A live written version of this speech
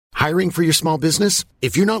Hiring for your small business?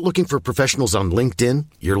 If you're not looking for professionals on LinkedIn,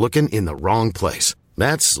 you're looking in the wrong place.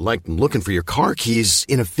 That's like looking for your car keys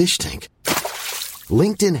in a fish tank.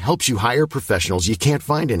 LinkedIn helps you hire professionals you can't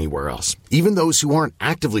find anywhere else, even those who aren't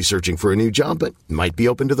actively searching for a new job but might be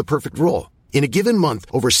open to the perfect role. In a given month,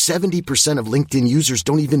 over 70% of LinkedIn users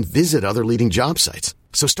don't even visit other leading job sites.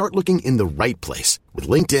 So start looking in the right place. With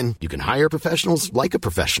LinkedIn, you can hire professionals like a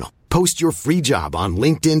professional. Post your free job on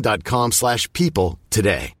linkedin.com/people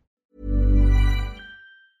today.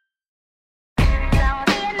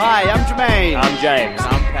 Hi, I'm Jermaine. I'm James.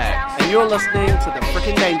 I'm Pat. And you're listening to the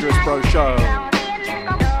Frickin' Dangerous Bro Show.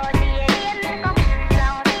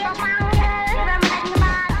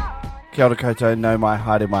 Kia ora koutou, no mai,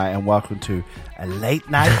 haere mai, and welcome to a late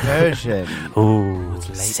night version. Ooh,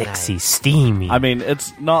 sexy, steamy. I mean,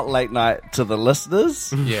 it's not late night to the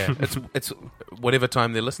listeners. Yeah, it's whatever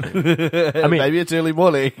time they're listening. I mean, maybe it's early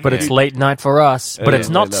morning. But it's late night for us. But it's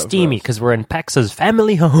not steamy because we're in Pax's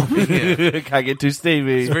family home. Yeah. Can't get too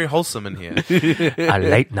steamy. It's very wholesome in here. A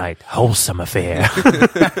late night wholesome affair.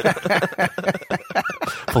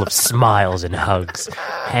 Full of smiles and hugs,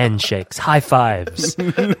 handshakes, high fives.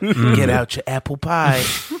 Get out your apple pie.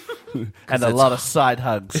 And a lot of side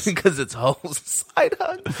hugs. Because it's wholesome side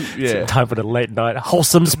hugs. Yeah. Time for the late night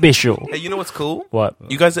wholesome special. Hey, you know what's cool? What?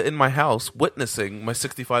 You guys are in my house witnessing my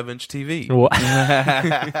 65-inch TV. What?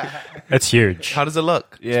 It's huge. How does it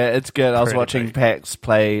look? Yeah, it's good. I was Pretty watching big. Pax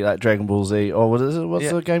play like Dragon Ball Z, or what is it? What's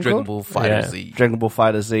the game Dragon called? Ball Fighter Yeah. Z. Dragon Ball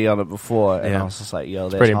Fighter Z on it before, and Yeah. I was just like, "Yo,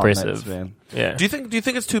 that's pretty hot impressive. mix, man." Yeah. Do you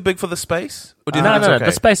think it's too big for the space? Or do you No, think no, it's okay?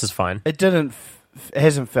 the space is fine. It didn't. It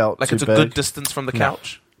hasn't felt Like too it's a big. good distance from the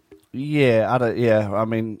couch? Yeah, I don't. Yeah, I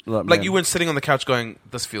mean, look, Like man. you weren't sitting on the couch going,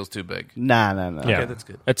 this feels too big. Nah. Yeah. Okay, that's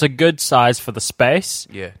good. It's a good size for the space.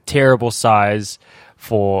 Yeah. Terrible size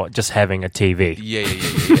for just having a TV. Yeah.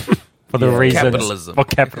 For the reasons. Capitalism. For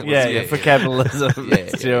capitalism. Yeah, for capitalism, Yeah,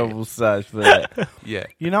 it's terrible size for that. Yeah.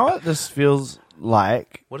 You know what this feels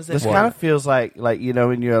like? What does that This mean? kind of feels like you know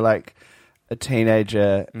when you're like a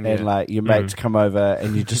teenager and like your mates come over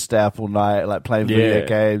and you just stay up all night like playing video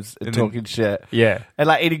games and talking shit. Yeah. And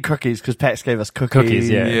like eating cookies because Pax gave us cookies. Cookies,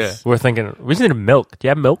 yeah. Yeah. We're thinking, we just need milk. Do you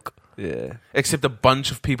have milk? Yeah. Except a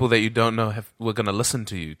bunch of people that you don't know were going to listen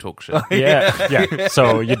to you talk shit. Yeah.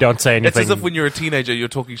 So you don't say anything. It's as if when you're a teenager, you're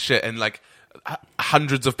talking shit and like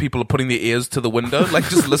hundreds of people are putting their ears to the window, like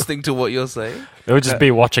just listening to what you're saying. It would just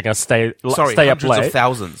be watching us stay up hundreds late. of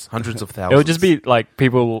thousands. Hundreds of thousands. It would just be like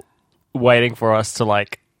people waiting for us to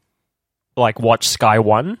like watch Sky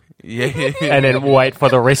One. Yeah. And then wait for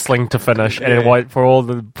the wrestling to finish, and then wait for all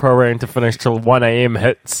the programming to finish till 1 a.m.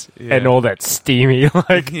 hits, and all that steamy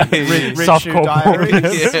Red softcore porn.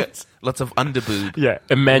 Yeah. Lots of underboob. Yeah,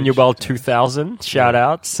 Emmanuel 2000. Shout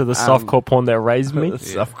outs to the softcore porn that raised me.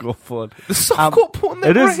 Softcore porn. The softcore porn that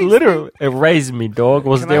It is raised literally it raised me, dog.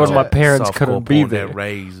 Was Can there I when my tell- parents Softcore couldn't be porn there. that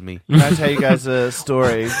raised me. Can I tell you guys a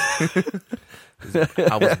story?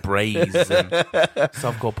 I was brazen.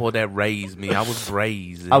 Softcore porn that raised me. I was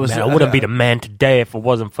brazen. Man, I wouldn't be the man today if it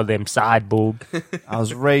wasn't for them side boob. I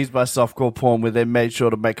was raised by softcore porn where they made sure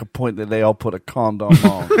to make a point that they all put a condom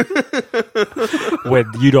on. Where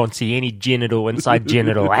you don't see any genital inside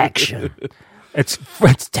genital action. It's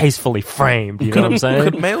tastefully framed. You know what I'm saying?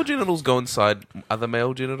 Could male genitals go inside other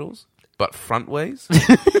male genitals, but front ways?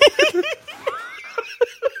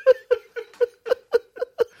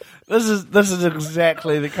 This is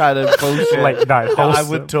exactly the kind of bullshit Late night I wholesome.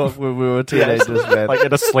 would talk when we were teenagers, man. Like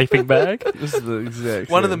in a sleeping bag. This is the exact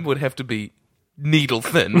One of same. them would have to be needle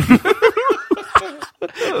thin.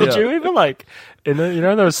 Did you ever like you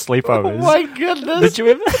know those sleepovers? Oh my goodness! Did you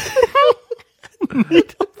ever?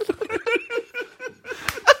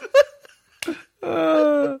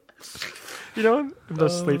 You know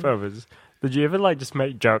those sleepovers? Did you ever like just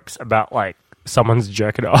make jokes about like someone's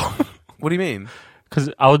jerking off? What do you mean? Because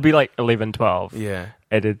I would be like 11, 12. Yeah.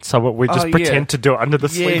 And then someone would just Oh, pretend yeah. to do it under the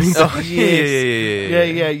sleeping Yes, bag.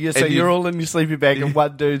 yeah. So And you're all in your sleeping bag, and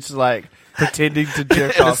one dude's like pretending to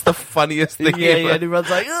jerk And off. it's the funniest thing Yeah, ever. and everyone's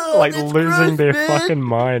like, oh, Like that's losing gross, their man. fucking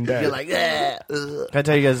mind. Eh? You're like, yeah. Can I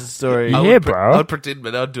tell you guys a story? Yeah, I would bro. I'd pretend,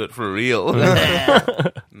 but I'd do it for real.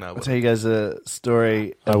 No, I'll tell you guys a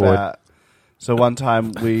story I would. about. So one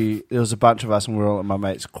time there was a bunch of us, and we were all at my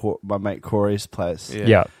mate Corey's place.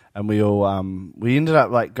 Yeah. And we all we ended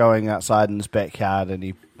up like going outside in his backyard, and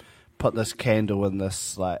he put this candle in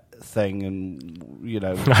this like thing, and you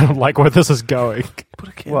know, I don't like where this is going. Put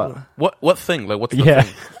a candle. what? What thing? Like, what's the Yeah.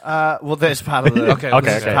 thing? Well, that's part of the Okay,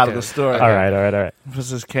 this is okay, part okay. of the story. All right. There's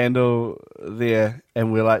this candle there,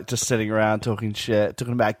 and we're like just sitting around talking shit,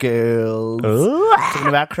 talking about girls, talking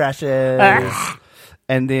about crushes,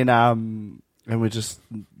 and then and we're just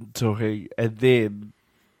talking, and then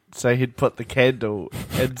so he'd put the candle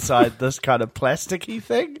inside this kind of plasticky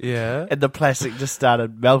thing, and the plastic just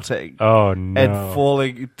started melting. Oh no! And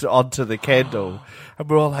falling onto the candle, and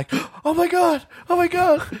we're all like, "Oh my god! Oh my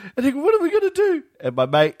god!" And he go, "What are we gonna do?" And my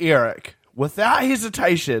mate Eric, without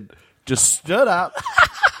hesitation, just stood up,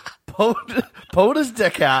 pulled his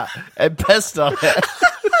dick out, and pissed on it.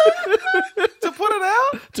 To put it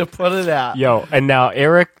out? To put it out. Yo, and now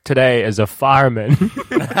Eric today is a fireman.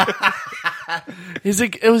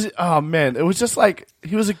 It was just like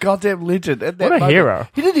he was a goddamn legend. At that What a moment. hero.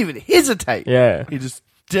 He didn't even hesitate. Yeah. He just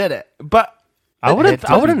did it. But I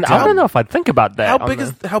don't know if I'd think about that.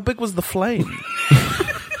 How big was the flame?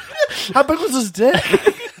 How big was his dick?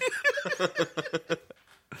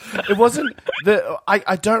 It wasn't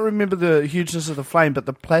I don't remember the hugeness of the flame, but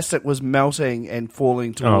the plastic was melting and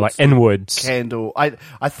falling towards like inwards. candle. I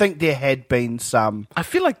think there had been some. I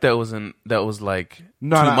feel like that was like too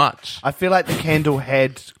much. I feel like the candle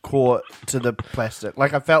had caught to the plastic.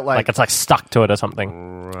 Like I felt Like it's like stuck to it or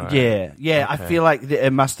something. Right. yeah. Okay. I feel like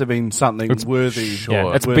it must have been something worthy. Sure.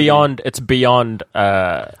 Yeah, it's Worthy. beyond.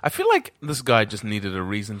 I feel like this guy just needed a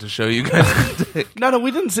reason to show you guys his dick. No,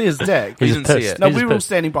 we didn't see his dick. We He's didn't see pissed. it. No, He's we were all pissed.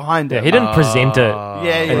 standing behind Yeah, him. he didn't present it Yeah,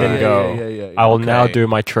 and then go. yeah. I will now Okay. do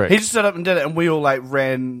my trick. He just stood up and did it, and we all like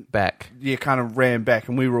ran Back. Yeah, kind of ran back,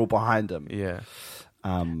 and we were all behind him. Yeah.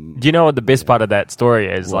 Do you know what the best part of that story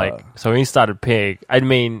is? What? Like, so when he started pig, I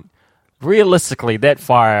mean, realistically, that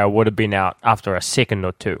fire would have been out after a second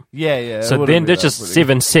or two. Yeah. So then there's just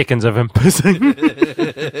 7 seconds of him pissing.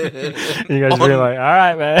 You guys be like, all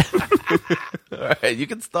right, man. All right, you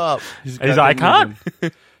can stop. He's like, I can't.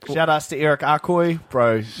 Shout outs to Eric Arcoy,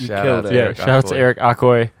 bro. You Shout killed out it. to Yeah, Eric shout out to Arcoy. Eric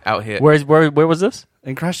Arcoy. Out here. Where was this?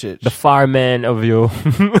 In Christchurch. The fireman of your.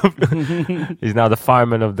 He's now the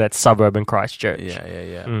fireman of that suburb in Christchurch.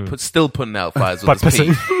 Yeah. Still putting out fires But with his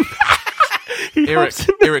pissing. pee.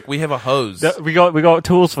 Eric, we have a hose. We got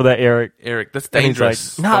tools for that, Eric. Eric, that's And he's like,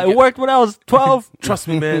 dangerous. nah, Don't it get- worked when I was 12. Trust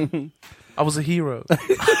me, man. I was a hero.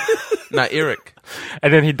 Nah, Eric.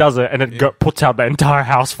 And then he does it, and it puts out the entire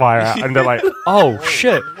house fire out, and they're like, "Oh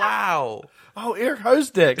shit!" Wow. Oh, Eric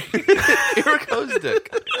Hosdick. Eric Hosdick.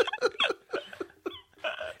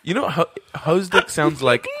 You know what Hosdick sounds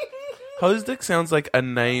like? Hosdick sounds like a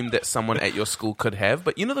name that someone at your school could have,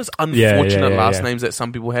 but you know those unfortunate last names that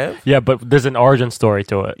some people have? Yeah, but there's an origin story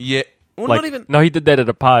to it. Yeah. Well, Like, not even. no, he did that at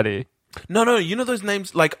a party. No. You know those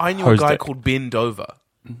names? Like, I knew a guy Hosdick. called Ben Dover.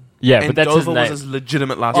 Yeah, And but that's his Dover name. was his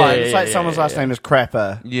legitimate last Oh, name. it's like someone's last name is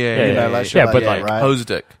Crapper. Yeah. You know, like shit Yeah, like but that, like right?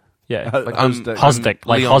 Hosdick. Yeah, Like, Hosdick,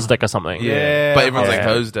 like Leon. Hosdick or something. Yeah. But everyone's Yeah. like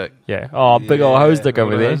Hosdick. Yeah. Oh, big old Hosdick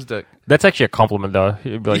over there. Hosdick. That's actually a compliment, though.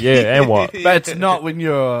 You'd be like, yeah, and what? But it's not when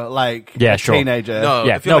you're like Yeah, a sure. teenager. No.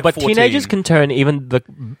 Yeah, if you're no, like but 14. teenagers can turn even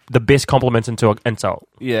the best compliments into an insult.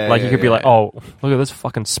 Yeah, like yeah, you could be yeah. like, "Oh, look at this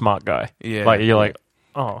fucking smart guy." Yeah. like you're like,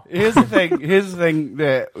 "Oh, Here's the thing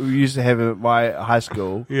that we used to have at my high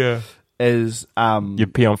school yeah." is You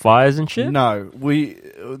pee on fires and shit. no,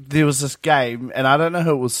 there was this game, and I don't know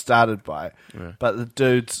who it was started by, but the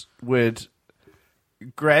dudes would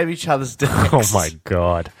grab each other's dicks. Oh my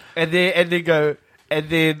god. And then go, and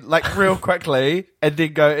then like real quickly, and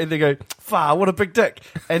then go, "Far, what a big dick!"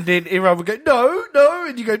 And then everyone would go, "No,"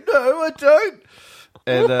 and you go, "No, I don't."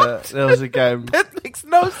 And that was a game. That makes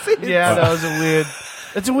no sense. Yeah, that was a weird.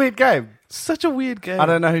 It's a weird game. Such a weird game. I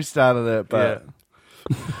don't know who started it, but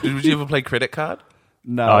Did you ever play credit card?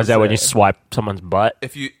 no. Oh, is that when you it's, swipe someone's butt?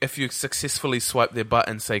 If you successfully swipe their butt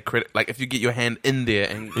and say credit, like if you get your hand in there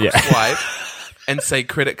and Yeah. swipe and say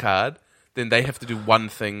credit card, then they have to do one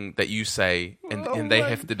thing that you say, and they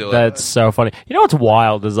have to do it. That's so funny. You know what's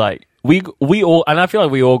wild is like we all, and I feel like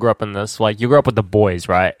we all grew up in this. Like you grew up with the boys,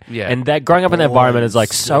 right? Yeah. And that growing up in that environment is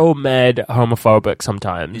like so mad homophobic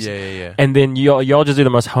sometimes. Yeah. And then y'all just do the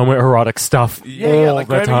most homoerotic stuff. yeah, all like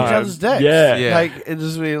the grabbing each time. other's dicks. Yeah. Yeah. Like it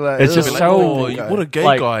just be like It's just ugh, so- like, what a gay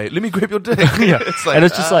like- guy. Let me grab your dick. Yeah. It's like, And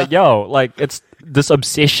it's just like, yo, like it's this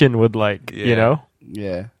obsession with like, you Yeah. know.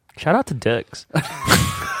 yeah. Shout out to dicks.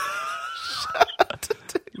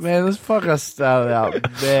 Man, this fucker started out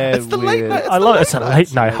mad It's the late weird. night- I love it. It's a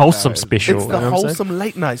late night late wholesome night. special. it's you the know what I'm saying? wholesome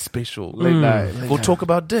late night special. Late night. We'll talk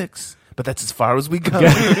about dicks, but that's as far as we go.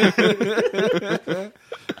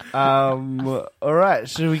 All right,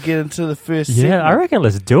 should we get into the first? Yeah, segment? I reckon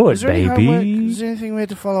let's do it, Is there any homework? baby. Is there anything we had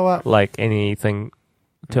to follow up? Like anything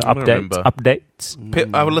to I don't remember. updates.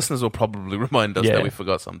 Our listeners will probably remind us Yeah. that we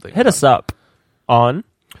forgot something. Hit us up on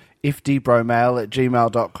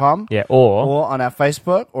fdbromail@gmail.com. Yeah, or Or on our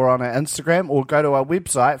Facebook, or on our Instagram, or go to our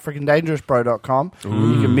website, freakingdangerousbro.com.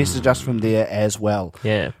 You can message us from there as well.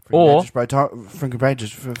 yeah, or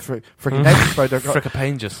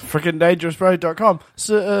freakingdangerousbro.com.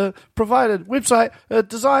 So, provided, website,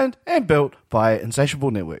 designed and built by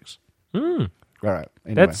Insatiable Networks. All right.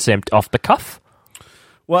 Anyway. that's off the cuff.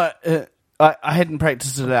 Well, I hadn't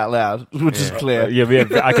practiced it out loud, which is clear. Yeah,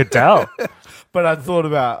 I could tell. But I thought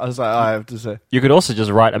about I was like, I have to say. You could also just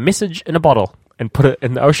write a message in a bottle and put it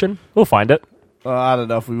in the ocean. We'll find it. I don't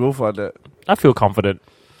know if we will find it. I feel confident.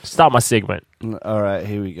 Start my segment. All right,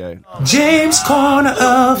 here we go. James Corner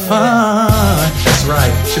of Fun. That's right.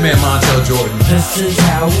 It's your man Montel Jordan. This is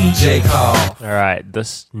how we Jake off. All right,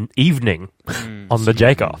 this evening on the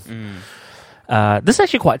Jake Off. This is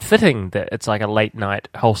actually quite fitting that it's like a late night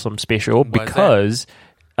wholesome special because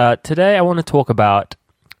today I want to talk about.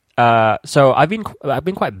 So I've been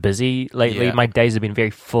quite busy lately. Yeah. My days have been very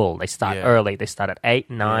full. They start early. They start at 8,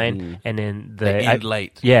 9, and then They end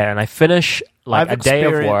late. Yeah, and I finish like I've a day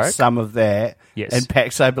of experienced work. some of that. Yes. And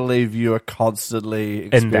Pax, I believe you are constantly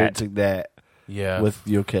experiencing that Yeah. with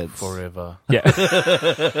your kids. Forever. Yeah,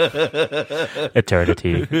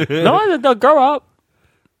 eternity. No, they'll grow up.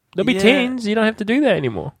 They'll be Yeah. teens. You don't have to do that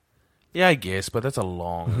anymore. Yeah, I guess, but that's a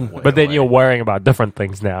long way But then away. you're worrying about different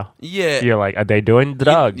things now. Yeah. You're like, are they doing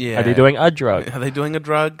drug? Yeah. Are they doing a drug? Are they doing a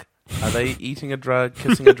drug? Are they eating a drug?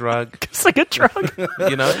 Kissing a drug? It's like a drug.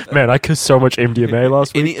 You know? Man, I kissed so much MDMA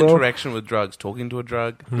last Any week, bro. interaction with drugs, talking to a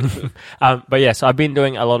drug. But yeah, so I've been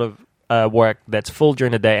doing a lot of work that's full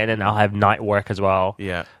during the day, and then I'll have night work as well.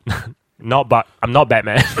 Yeah. I'm not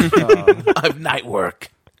Batman. I have night work.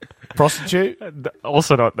 Prostitute?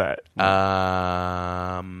 Also not that.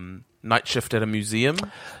 Night shift at a museum.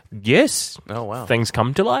 Yes. Oh, wow. Things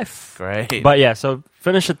come to life. Great. But yeah, so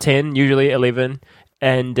finish at 10, usually 11.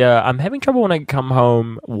 And I'm having trouble when I come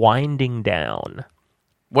home winding down.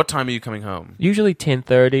 What time are you coming home? Usually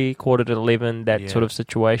 10:30, quarter to 11, that Yeah. sort of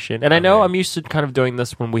situation. And I know Okay. I'm used to kind of doing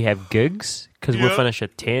this when we have gigs, because we'll finish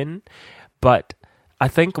at 10. But I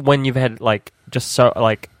think when you've had like just so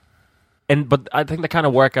like, but I think the kind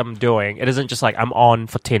of work I'm doing, it isn't just like I'm on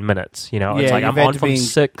for 10 minutes, you know? It's Yeah, like you've I'm had on to from be-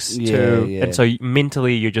 6 Yeah, to, yeah. and so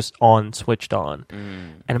mentally you're just switched on.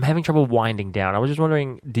 And I'm having trouble winding down. I was just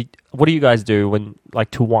wondering, what do you guys do when,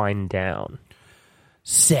 like, to wind down?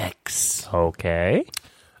 Sex. Okay.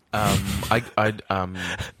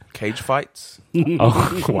 Cage fights.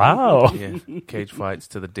 Oh, wow. Yeah, cage fights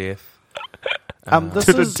to the death. This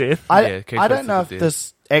To the is, death. I, Yeah, cage I fights don't know to if the death.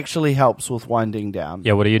 this actually helps with winding down.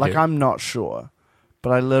 Yeah, what do you like, do? I'm not sure.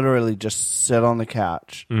 But I literally just sit on the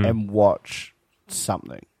couch and watch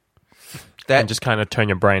something. And just kind of turn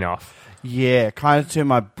your brain off. Yeah, kind of turn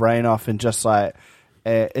my brain off and just like,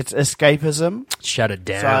 it's escapism. Shut it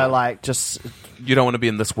down. So I like just... You don't want to be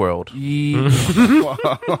in this world. I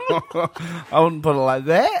wouldn't put it like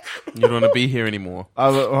that. You don't want to be here anymore. I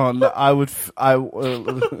would. Oh, no, I would.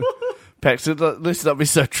 Pax, let's not be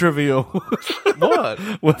so trivial What?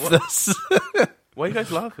 with this. Why are you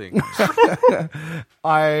guys laughing?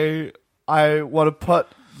 I want to put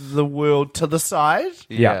the world to the side,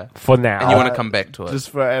 Yeah, for now. And you want to come back to it. just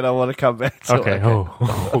for, and I want to come back to Okay. it.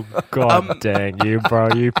 Oh, God dang you, bro.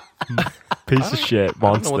 You piece of shit I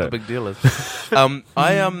don't know what monster. the big deal is.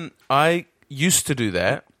 I used to do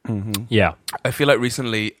that. Yeah. I feel like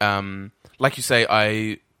recently, like you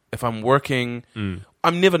say, if I'm working,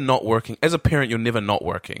 I'm never not working. As a parent, you're never not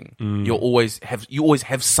working. You always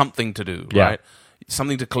have something to do, Yeah. right?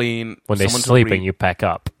 Something to clean. When they're someone to sleeping, read. you pack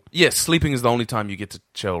up. Yes, sleeping is the only time you get to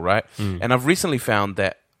chill, right? And I've recently found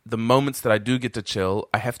that the moments that I do get to chill,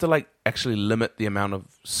 I have to like actually limit the amount of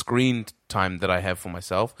screen time that I have for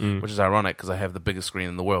myself, which is ironic because I have the biggest screen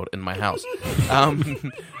in the world in my house.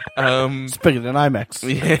 It's bigger than IMAX.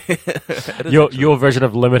 Your version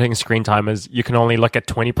of limiting screen time is you can only look at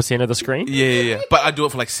 20% of the screen. Yeah. But I do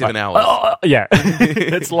it for like 7 hours. Yeah,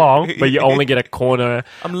 it's long, but you only get a corner.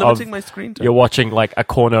 I'm limiting of, my screen time. You're watching like a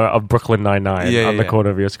corner of Brooklyn Nine-Nine Yeah, on the yeah. corner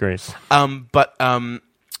of your screen. What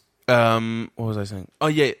was I saying? Oh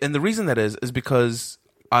yeah, and the reason that is because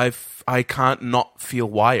I can't not feel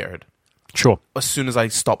wired Sure. as soon as I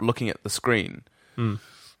stop looking at the screen.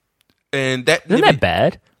 And that Isn't that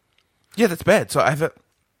bad? Yeah, that's bad. So it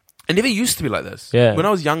never used to be like this. Yeah. When I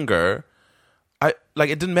was younger, it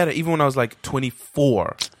didn't matter. Even when I was like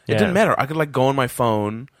 24, it Yeah. didn't matter. I could like go on my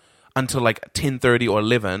phone until like 10:30 or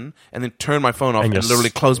 11, and then turn my phone off And and, you're literally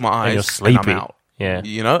close my eyes you're and sleepy. I'm out. Yeah.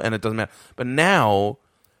 You know, and it doesn't matter. But now,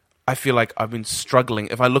 I feel like I've been struggling.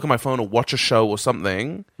 If I look at my phone or watch a show or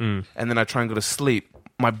something, and then I try and go to sleep,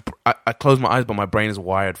 I close my eyes, but my brain is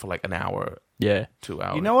wired for like an hour, Yeah. 2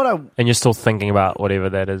 hours. You know what And you're still thinking about whatever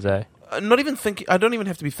that is, eh? Not even thinking. I don't even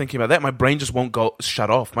have to be thinking about that. My brain just won't shut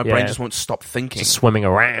off. My brain just won't stop thinking. Just swimming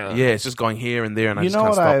around. Yeah, it's just going here and there, and I You just know can't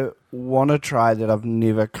what stop. I want to try that I've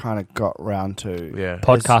never kind of got round to? Yeah.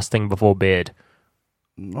 Podcasting before bed.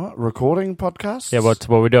 What? Recording podcasts? Yeah, what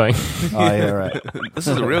we're doing. Oh, yeah, right. This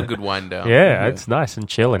is a real good wind down. Yeah, it's nice and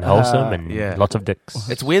chill and wholesome and yeah. lots of dicks.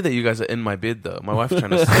 It's weird that you guys are in my bed, though. My wife's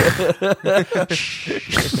trying to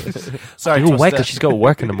sleep. Sorry, You'll wake Twister. her. She's got to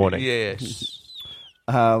work in the morning. Yeah.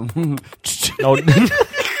 No,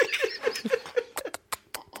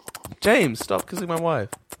 James, stop kissing my wife.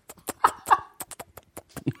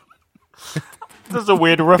 this is a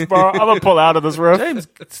weird riff, bro. I'm going to pull out of this riff. James,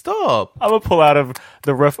 stop. I'm going to pull out of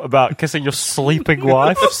the riff about kissing your sleeping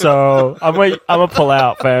wife. So I'm going to pull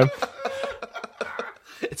out, fam.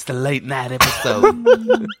 It's the late night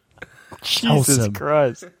episode. Jesus Wholesome.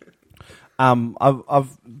 Christ.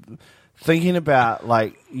 I've thinking about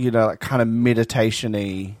like kind of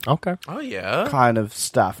meditation-y Okay. Oh, yeah. kind of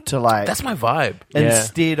stuff to like That's my vibe.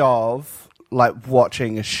 instead of like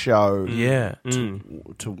watching a show Yeah.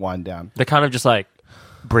 to wind down. They're kind of just like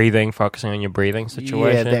breathing, focusing on your breathing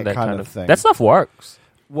situation. that kind of thing. That stuff works.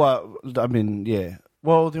 Well, I mean, yeah.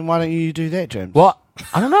 Well, then why don't you do that, James? What?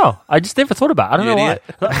 I don't know. I just never thought about it. I don't You know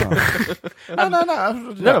idiot. No,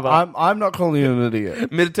 No, but- I'm not calling you an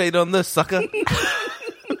idiot. Meditate on this, sucker.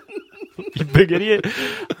 You big idiot.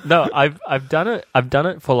 No, I've done it. I've done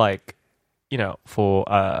it for like, for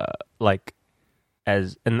like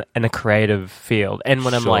as in a creative field, and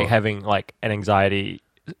when I'm Sure. like having like an anxiety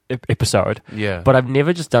episode. Yeah. But I've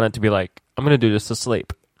never just done it to be like, I'm gonna do this to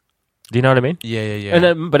sleep. Do you know what I mean?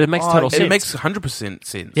 Yeah. But it makes total sense. It makes 100%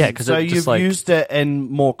 sense. Yeah, because So it you've just like used it in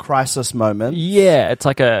more crisis moments, yeah, it's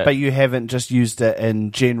like a but you haven't just used it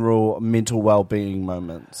in general mental well-being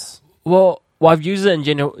moments. Well, I've used it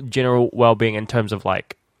in general well-being in terms of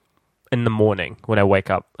like in the morning when I wake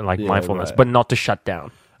up and like Yeah, mindfulness, right. but not to shut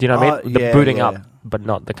down. Do you know what I mean? The yeah, booting yeah. up, but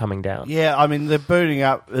not the coming down. Yeah, I mean the booting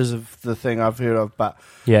up is the thing I've heard of, but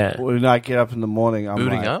Yeah. when I get up in the morning, I'm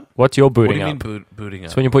Booting like, up? What's your What do booting you up? mean booting up?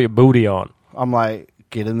 It's when you put your booty on. I'm like,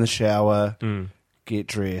 get in the shower, get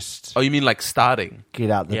dressed, Oh, you mean like starting? get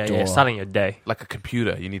out the Yeah, door. yeah. Starting your day. Like a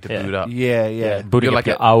computer. You need to Yeah. boot up. Yeah. Booting You're up like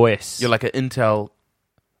your a- OS. You're like an Intel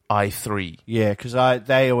i3. Yeah,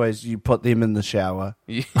 because you put them in the shower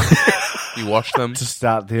You you wash them, to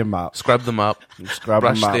start them up, scrub them up, scrub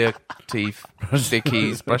brush them up. their teeth, brush their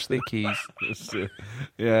keys, brush their keys.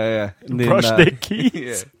 Yeah. And then, brush their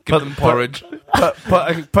keys. Give them porridge.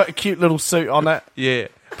 put a cute little suit on it. Yeah.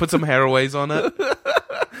 Put some Haraways on it.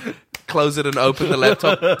 Close it and open the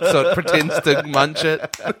laptop so it pretends to munch it.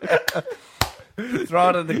 Throw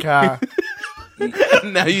it in the car.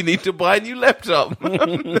 Now you need to buy a new laptop. 'Cause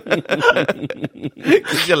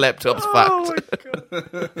your laptop's fucked.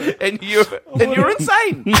 and you're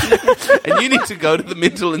insane. And you need to go to the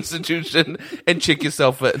mental institution and check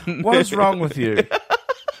yourself in. What is wrong with you?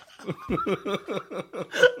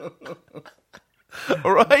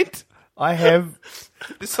 All right? I have.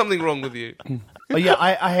 There's something wrong with you. Oh yeah,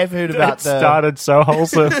 I have heard about It started so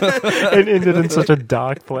wholesome and ended in such a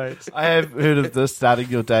dark place. I have heard of this starting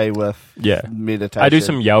your day with Yeah. meditation. I do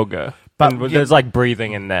some yoga, But, but yeah, there's like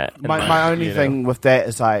breathing in that. And, My only you know. thing with that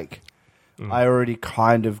is like I already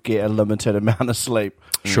kind of get a limited amount of sleep.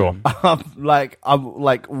 Sure. I'm like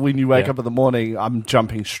when you wake Yeah. up in the morning, I'm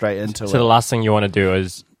jumping straight into So it. the last thing you want to do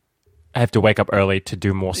is I have to wake up early to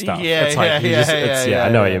do more stuff. Yeah, it's like yeah, you yeah, just, yeah, it's, yeah, I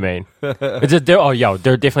know yeah. what you mean. It's just,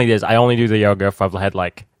 there definitely is. I only do the yoga if I've had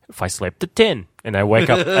like if I slept at 10 and I wake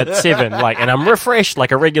up at 7, like, and I'm refreshed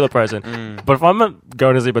like a regular person. But if I'm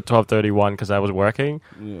going to sleep at 12:31 because I was working,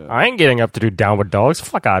 I ain't getting up to do downward dogs.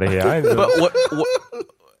 Fuck out of here. But what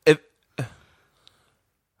if,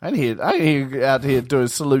 I ain't here out here doing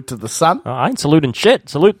salute to the sun. I ain't saluting shit.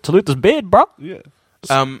 Salute this bed, bro. Yeah.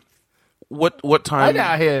 what I time ain't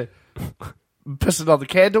out here pissing on the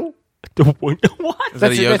candle. What? is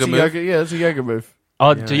that a yoga that's move? that's a yoga move.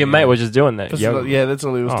 Oh, so your mate was just doing that. Pissing Yoga. on- yeah, that's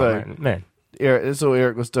all he was Oh, doing. man. Eric, that's all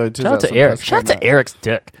Eric was doing. Shout out to Eric. Shout out to Eric's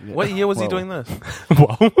dick. What year was he Well, doing this?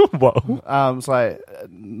 Whoa. It's like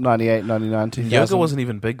 98, 99, 2000. Yoga wasn't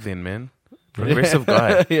even big then, man. Progressive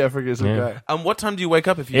guy. Yeah, progressive Yeah. guy. What time do you wake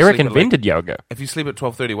up if you Eric sleep at, invented yoga. if you sleep at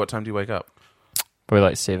 12:30? What time do you wake up? Probably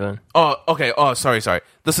like 7. Oh, okay. Oh, sorry.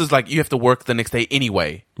 This is like you have to work the next day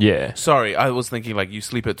anyway. Yeah. Sorry, I was thinking like you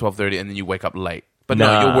sleep at 12:30 and then you wake up late. But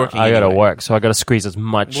no, you're working. I gotta anyway. work, so I gotta squeeze as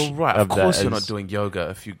much. Well, right. of Of course, that you're as- not doing yoga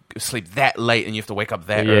if you sleep that late and you have to wake up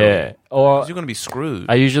that Yeah, early. or 'Cause you're gonna be screwed.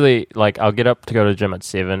 I usually I'll get up to go to the gym at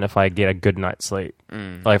 7 if I get a good night's sleep.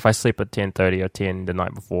 Like if I sleep at 10:30 or 10 the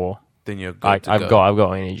night before, then you're good I've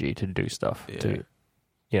got energy to do stuff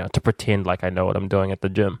Yeah. to pretend like I know what I'm doing at the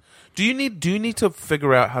gym. Do you need to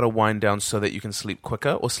figure out how to wind down so that you can sleep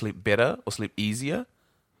quicker or sleep better or sleep easier?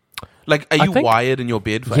 Like, are I you think- wired in your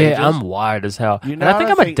bed for Yeah, ages? I'm wired as hell, You and know I think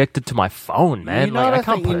what I'm I think- addicted to my phone, man. You know like what I I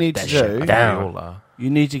can't think you put need that to shit do? We down. all are. You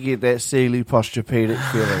need to get that Sealy Posturepedic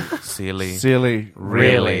feeling. Silly. Sealy,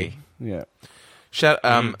 Really? Yeah.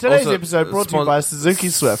 Also, Today's episode brought to you by Suzuki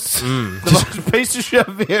Swift. The most piece of shit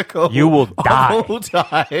vehicle You will die. of all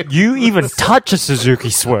time. You even touch a Suzuki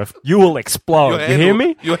Swift, you will explode. You hear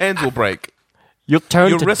me? Your hands will break. You'll turn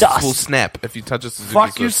Your to wrists dust. will snap if you touch a Suzuki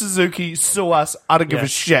Fuck you, Swift. Suzuki. Sue us. I don't give Yeah. a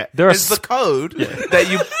shit. There are It's the code that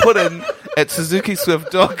you put in at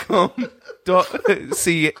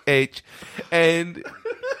SuzukiSwift.com.ch and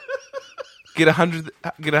get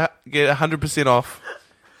 100% off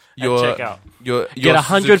your checkout. Your Get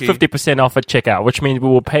 150% off at checkout, which means we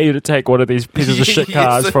will pay you to take one of these pieces of shit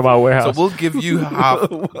cars from our warehouse. So we'll give you half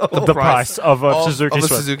the price of a Suzuki of a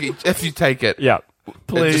Swift. Suzuki if you take it. Yeah.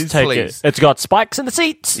 Please. Just take please. it. It's got spikes in the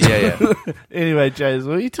seats. Yeah, yeah. Anyway, James,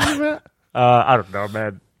 what are you talking about? I don't know,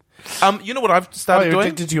 man. You know what I've Oh, started you're doing?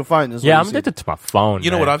 addicted to your phone. Is Yeah, what I'm you said. addicted to my phone.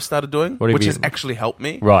 You know man. what I've started doing, What have which you- has actually helped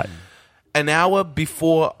me. Right. An hour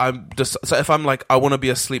before I'm just so if I'm like I want to be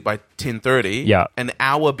asleep by 10:30. Yeah. An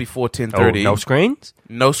hour before Oh, 10:30. no screens?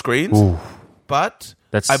 No screens. Ooh. But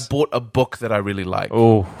That's- I bought a book that I really like.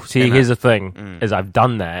 Oh, see, And here's the thing: is I've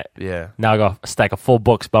done that. Yeah. Now I got a stack of 4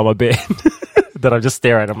 books by my bed that I just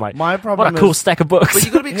stare at. I'm like, My what problem a cool is- stack of books. But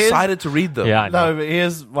you got to be Here's- excited to read them. yeah, I know. No, but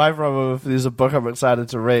here's my problem. If there's a book I'm excited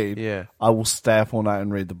to read, Yeah. I will stay up all night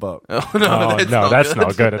and read the book. Oh, Oh, no, that's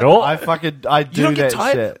not good at all. I do You don't get that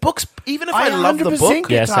tired. shit. Books, even if I love the 100% book.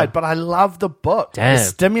 get Yeah, tired, same. but I love the book. Damn. It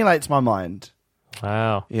stimulates my mind.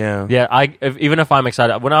 Wow. Yeah. Yeah, even if I'm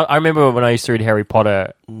excited, I remember when I used to read Harry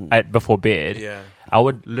Potter before bed. Yeah. I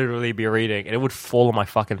would literally be reading, and it would fall on my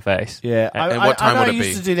fucking face. Yeah, And what time I know would I it used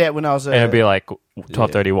be? to do that when I was And it'd be like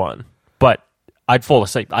 12:31, but I'd fall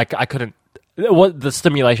asleep. I couldn't. The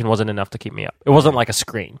stimulation wasn't enough to keep me up. It wasn't like a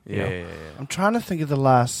screen. you know? Yeah. I'm trying to think of the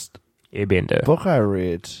last Airbender, book I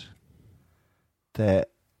read. That,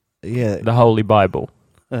 yeah, the Holy Bible.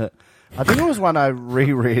 I think it was one I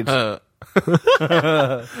reread. Who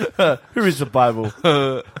reads the Bible?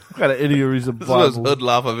 What kind of idiot reads the This is the most Bible? hood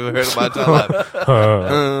laugh I've ever heard in my entire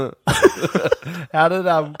life. How did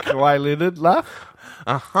Kawhi Leonard laugh?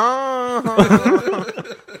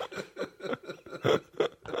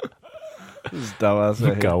 This is dumbass.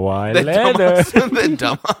 right here. Go on, That Leonard. dumbass.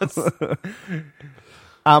 That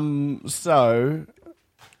dumbass. So,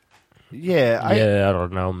 yeah, Yeah, I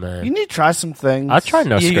don't know, man. you need to try some things. I try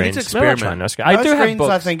no Yeah, you screens. need to Maybe I'll experiment. try no screens. No I do have screens,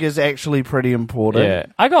 books. I think, is actually pretty important. Yeah,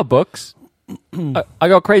 I got books. I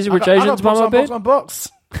got Crazy Rich I got Asians by books my on bed. books on books.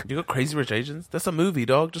 You got Crazy Rich Asians? That's a movie,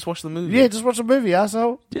 dog. Just watch the movie. Yeah, just watch a movie,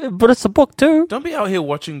 asshole. Yeah, but it's a book too. Don't be out here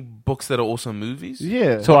watching books that are also movies.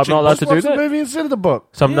 Yeah. So I'm not allowed Just to do watch the that. movie instead of the book.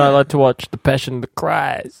 So I'm not Yeah. allowed to watch The Passion of the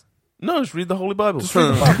Christ. No, just read the Holy Bible. Just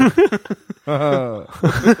read the Bible.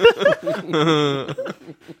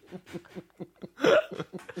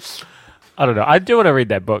 I don't know. I do want to read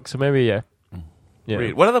that book, so maybe yeah.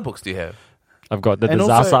 Read. What other books do you have? I've got the And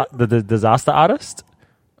disaster, also- the disaster artist.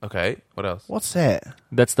 Okay. What else? What's that?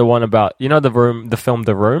 That's the one about the film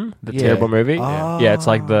The Room, the Yeah. terrible movie. Ah. Yeah, it's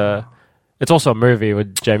like it's also a movie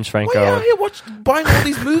with James Franco. Why are you out here buying all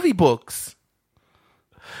these movie books?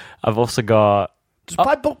 I've also got Just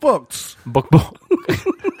buy books. book.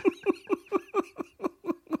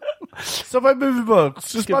 Stop buy movie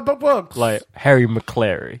books. Just buy books. Like Harry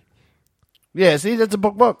McClary. Yeah, see, that's a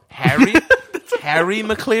book. Harry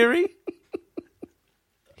McCleary?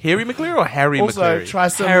 Harry McCleary or Harry Also,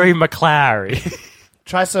 McCleary? Harry McClary.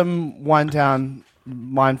 try some wind down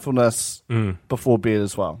mindfulness before bed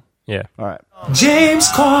as well. Yeah. All right. James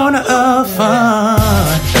Corner of Fun.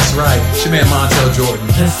 That's right. It's your man Montel Jordan.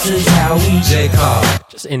 This is how we J. Cobb.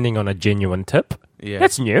 Just ending on a genuine tip. Yeah.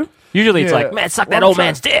 That's new. Usually it's Yeah. like, man, suck Well, that old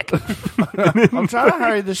man's dick. I'm trying to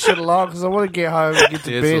hurry this shit along because I want to get home and get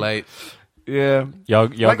to It's bed. late. Yeah. Y'all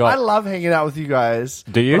I got love hanging out with you guys.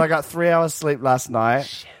 Do you? But I got 3 hours sleep last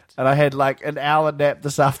night. And I had like an hour nap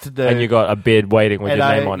this afternoon. and you got a bed waiting with your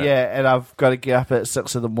name on it. Yeah, and I've got to get up at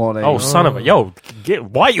 6 in the morning. Oh, son of a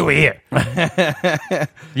why you here?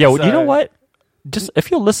 Yo, So- you know what? Just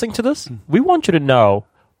if you're listening to this, we want you to know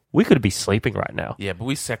we could be sleeping right now. Yeah, but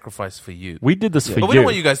we sacrifice for you. We did this for But you. we don't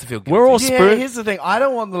want you guys to feel guilty. We're all Yeah, spoon. here's the thing. I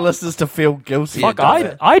don't want the listeners to feel guilty. Fuck, about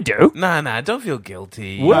it. I do. Nah, don't feel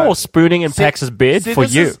guilty. We're all spooning in Pax's bed See, for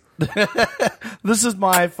this you. is- This is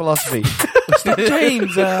my philosophy.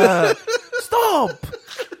 James, stop.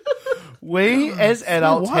 We, as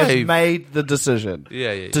adults, have wife. made the decision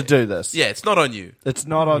Yeah. to do this. Yeah, it's not on you. It's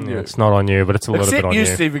not on you. It's not on you, but it's a little Except bit on you, you.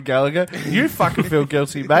 Stephen Gallagher. You fucking feel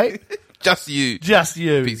guilty, mate. Just you. Just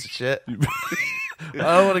you. Piece of shit. I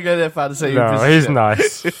don't want to go that far to say you're a piece No, of he's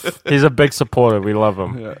shit. nice. He's a big supporter. We love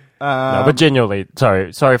him. No, but genuinely,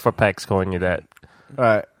 sorry for Pax calling you that. All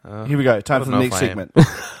right, here we go. Time for the know next if I am. segment.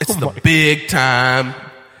 It's the big time.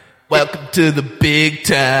 Welcome to the big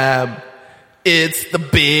time. It's the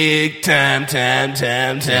big time.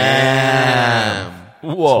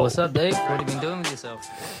 Whoa. What's up, Dave? What have you been doing with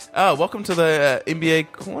yourself? Oh, welcome to the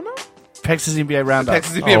NBA corner. Pax's NBA Roundup.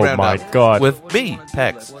 Pax's NBA Oh Roundup. my God. With me,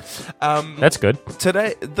 Pax. That's good.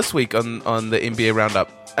 This week on the NBA Roundup.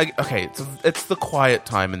 Okay, it's the quiet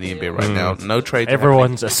time in the NBA right now. No trades.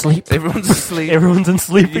 Everyone's asleep. happening. Everyone's asleep. Everyone's in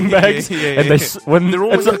sleeping Yeah, bags, yeah, and yeah. when They're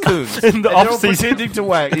all it's in cocoons. in the And they're all off season. pretending to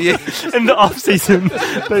wag. Yeah. In the off season,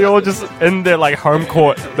 they all just in their like home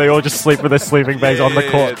court. They all just sleep with their sleeping bags on the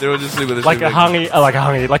Yeah, court, they're all just sleeping with like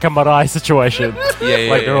a marae situation. Yeah,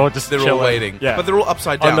 Like they're all just they're all chilling. waiting. Yeah. But they're all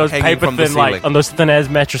upside down, on those hanging paper from the thin, ceiling. like on those thin as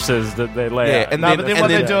mattresses that they lay Yeah, out. and No, but then what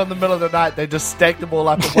they do in the middle of the night, they just stack them all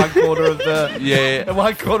up in one corner of the Yeah. in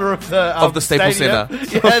one corner of the Staples stadium. Center.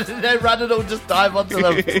 Yeah, and they run it all, just dive onto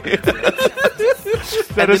them. And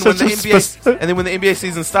That then, is when such the a NBA, and then when the NBA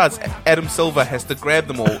season starts, Adam Silver has to grab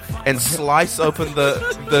them all and slice open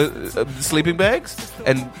the sleeping bags,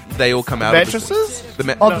 and they all come out. Mattresses? Of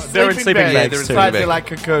the Oh, no, the they're in sleeping bags. Yeah, bags they're in too. sleeping Right, bags. they're like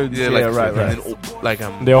cocoons. Yeah, Yeah, like, right, and right. then all,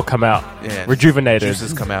 like They all come out, yeah, rejuvenated,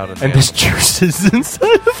 juices come out, and there's juices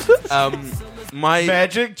inside of them. my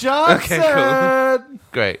Magic Johnson. Okay, cool.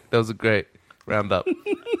 Great, that was a great roundup.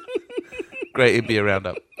 Great NBA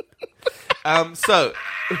roundup. So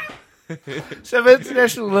So, for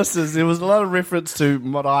international listeners, there was a lot of reference to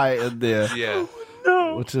Marae in there, yeah,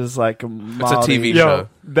 which is like a it's a TV Yo, show.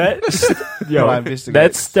 Well, I investigate.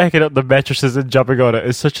 that stacking up the mattresses and jumping on it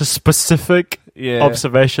is such a specific Yeah.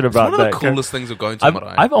 observation It's about one of that. the coolest things of going to I've,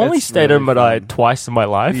 Marae. I've only It's stayed really in Marae fun. twice in my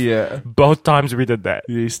life. Yeah. Both times we did that.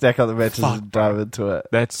 You stack up the mattresses Fuck, and dive into it.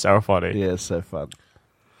 That's so funny. Yeah, it's so fun.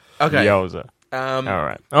 Okay. Yowza.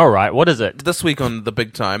 All right. What is it? This week on the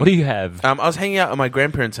big time, What do you have? I was hanging out at my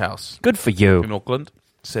grandparents' house Good for you. in Auckland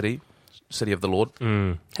city of the Lord.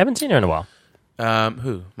 Haven't seen her in a while.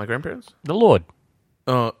 Who? My grandparents? The Lord.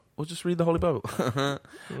 We'll just read the Holy Bible.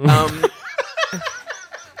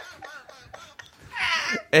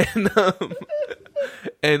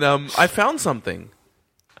 And I found something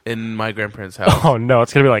in my grandparents' house. Oh no,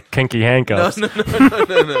 it's gonna be like kinky handcuffs. No,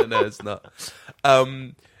 it's not.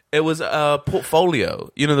 It was a portfolio.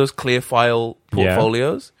 You know those clear file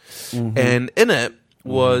portfolios? And in it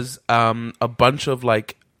was a bunch of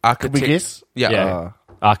like architects. we guess? Yeah.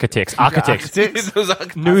 Architects. Those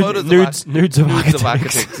photos Nudes of of architects.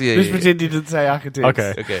 architects. Yeah, Just yeah. pretend you didn't say architects.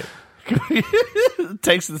 Okay. Okay.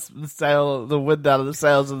 Takes the wind out of the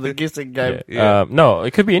sails of the guessing game. Yeah. No,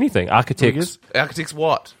 it could be anything. Architects. Architects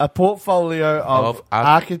what? A portfolio of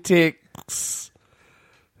architects.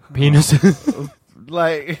 Penises.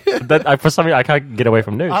 Like For some reason, I can't get away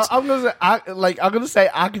from nudes. I'm gonna say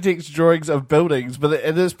architects' drawings of buildings, but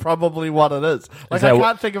it is probably what it is. Like that I what-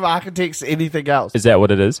 can't think of architects anything else. Is that what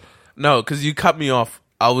it is? No, because you cut me off.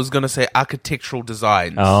 I was going to say architectural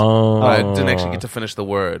designs. Oh. I didn't actually get to finish the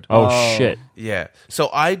word. Oh shit! Yeah. So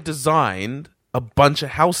I designed a bunch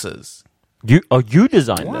of houses. You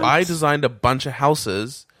designed them. I designed a bunch of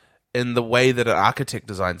houses in the way that an architect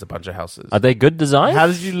designs a bunch of houses. Are they good designs? How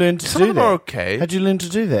did you learn to Some do of them that? are okay. How'd you learn to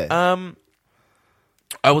do that?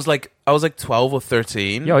 I was like 12 or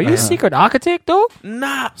 13. Yo, are you a secret architect, though?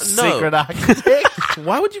 Nah, no. Secret architect.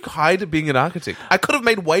 Why would you hide being an architect? I could have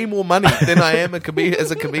made way more money than I am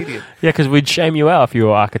as a comedian. Yeah, because we'd shame you out if you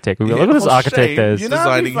were an architect. We'd go, look at this Well, architect shame. there's. You know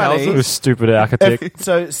what'd be Designing funny? houses. This stupid architect.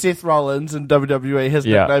 So Seth Rollins in WWE, his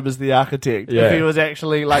Yeah. nickname is the Architect. Yeah. If he was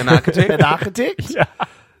actually like An architect? an architect, Yeah.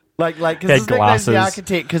 like He had because his nickname's the glasses.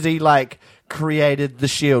 Architect because he like created the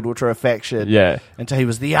Shield, which are a faction. Yeah. and so he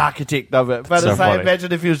was the architect of it. But So as I funny.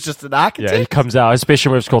 imagine if he was just an Yeah, architect. he comes out, especially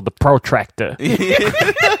when it's called the protractor.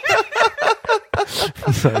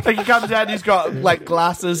 Like he comes out, and he's got like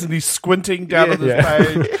glasses, and he's squinting down on this Yeah.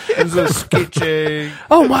 page. He's sort of sketching.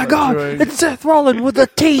 Oh my god, drawing. it's Seth Rollins with a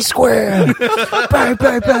T square. Bang,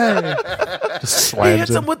 bang, bang. Just He slams hits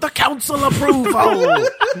him. him with the council approval.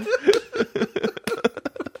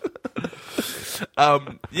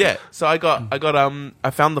 Yeah. So I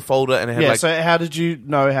found the folder and it had so how did you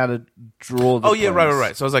know how to draw the plans?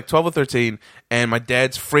 Right. So I was like 12 or 13 and my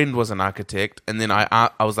dad's friend was an architect and then I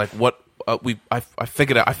was like, what? I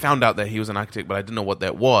figured out. I found out that he was an architect, but I didn't know what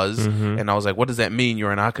that was. And I was like, "What does that mean?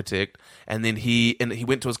 You're an architect?" And then he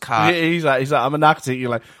went to his car. Yeah, he's like, I'm an architect.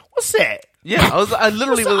 You're like, what's that? Yeah, I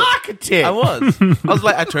literally What's was an architect. I was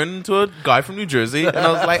like, I turned into a guy from New Jersey, and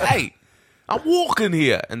I was like, "Hey, I'm walking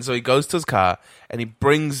here." And so he goes to his car and he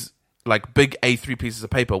brings like big A3 pieces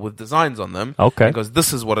of paper with designs on them. Okay. And goes,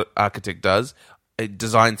 "This is what an architect does. It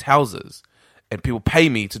designs houses, and people pay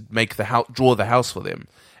me to make draw the house for them."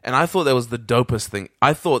 And I thought that was the dopest thing.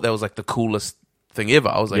 I thought that was like the coolest thing ever.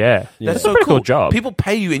 I was like, Yeah. that's It's so a pretty cool cool. job. People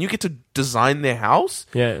pay you and you get to design their house.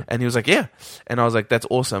 Yeah. And he was like, yeah. And I was like, that's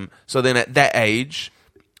awesome. So then at that age,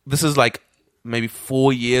 this is like maybe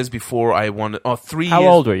 4 years before I wanted, 3 years. How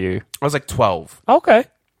old were you? I was like 12. Okay.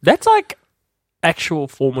 That's like actual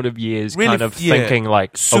formative years Really, kind of yeah. thinking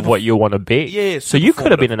like Super- of what you want to be. Yeah, So super you could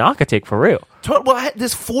have formative. been an architect for real. Well,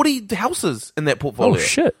 there's 40 houses in that portfolio. Oh,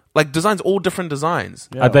 shit. Like designs, all different designs.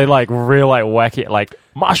 Are they like real like wacky like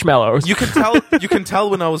marshmallows? You can tell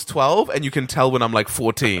when I was 12 and you can tell when I'm like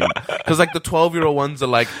 14. Because like the 12-year-old ones are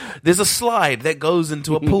like, there's a slide that goes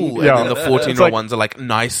into a pool. Yeah. And then the 14-year-old like- ones are like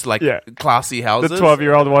nice, like Yeah. classy houses. The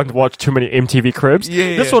 12-year-old one watched too many MTV Cribs.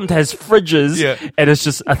 Yeah, This yeah. one has fridges Yeah. and it's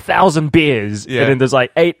just 1,000 beers. Yeah. And then there's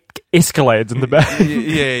like 8 Escalades in the back.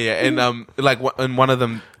 Yeah. And like in one of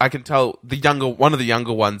them, I can tell one of the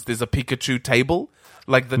younger ones, there's a Pikachu table.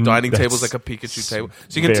 Like the dining table's like a Pikachu table.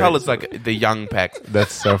 So you can very tell it's like the young pack.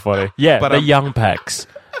 That's so funny. Yeah, But, the um, young packs.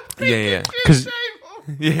 Yeah.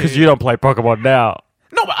 Because you don't play Pokemon now.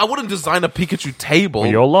 No, but I wouldn't design a Pikachu table.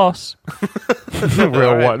 Your loss. Real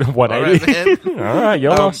All right. 180. All right, man. All right,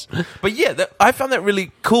 your loss. But yeah, I found that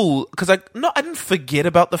really cool because I didn't forget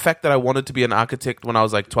about the fact that I wanted to be an architect when I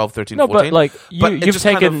was like 12, 13, No, 14. but like But it you've just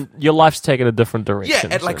kind taken of- your life's taken a different direction.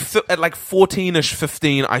 yeah, at like so- at like 14ish,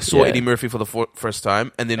 15, I saw Yeah. Eddie Murphy for the first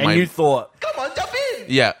time, and then And you thought, come on, jump in.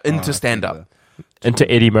 Yeah, into stand up, into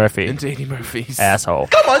Eddie Murphy. into Eddie Murphy's Asshole.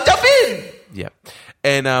 Come on, jump in. Yeah,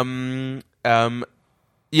 and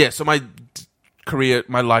yeah. So my career,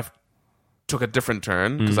 my life took a different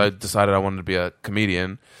turn because I decided I wanted to be a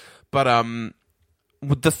comedian. But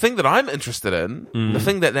with the thing that I'm interested in, the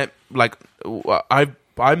thing that like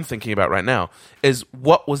I'm thinking about right now is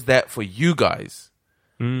what was that for you guys?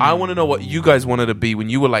 I want to know what you guys wanted to be when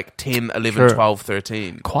you were like 10, 11, Sure. 12,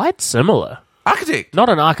 13. Quite similar. Architect. Not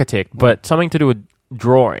an architect, but something to do with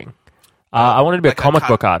drawing. I wanted to be Like a comic car-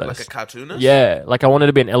 book artist. Like a cartoonist? Yeah, like I wanted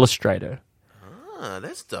to be an illustrator. Ah,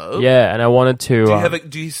 that's dope. Yeah, and I wanted to.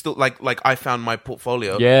 Do you still like I found my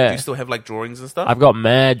portfolio? Yeah. Do you still have like drawings and stuff? I've got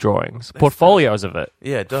mad drawings, portfolios of it.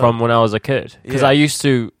 Yeah, dope. From when I was a kid, because Yeah. I used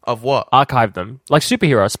to Of what? archive them, like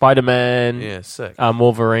superheroes, Spider-Man, Yeah, sick.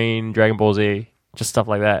 Wolverine, Dragon Ball Z, just stuff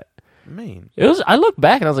like that. Mean. It was. I look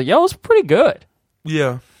back and I was like, "Yo, it was pretty good."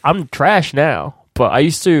 Yeah. I'm trash now, but I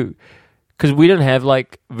used to, because we didn't have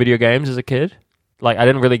like video games as a kid. Like I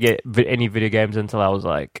didn't really get any video games until I was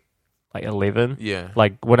like 11. Yeah.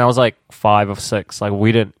 Like when I was like 5 or 6, like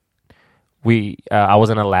we didn't. I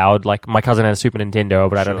wasn't allowed. Like my cousin had a Super Nintendo,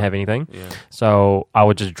 but I didn't Sure. have anything. Yeah. So I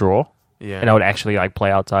would just draw, Yeah. and I would actually like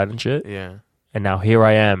play outside and shit. Yeah. And now here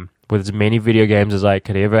I am with as many video games as I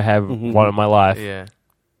could ever have one in my life, Yeah.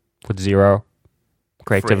 with zero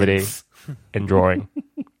creativity Friends. in drawing.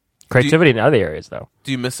 Creativity in other areas though.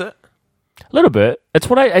 Do you miss it? A little bit. It's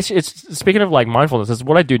what it's speaking of like mindfulness, it's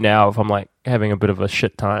what I do now if I'm like having a bit of a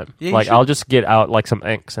shit time. Yeah, you like should. I'll just get out like some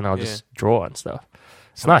inks and I'll Yeah. just draw and stuff.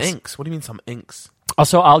 It's Some nice. inks. What do you mean some inks?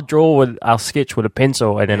 Also, I'll sketch with a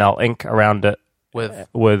pencil and then I'll ink around it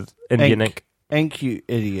with Indian ink. "Ink, you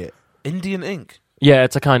idiot." Indian ink. Yeah,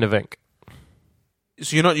 it's a kind of ink.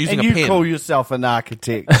 So you're not using And a you pen. call yourself an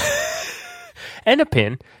architect. And a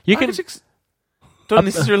pen. You can Architects don't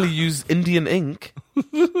necessarily use Indian ink.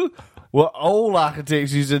 Well, all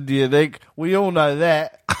architects use Indian ink. We all know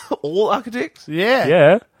that. All architects? Yeah.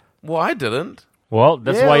 Yeah. Well, I didn't. Well,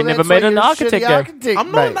 that's Yeah, why you well, never that's made why an you're a architect shitty game. architect,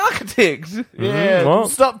 I'm not mate. an architect. Yeah. well-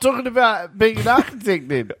 Stop talking about being an architect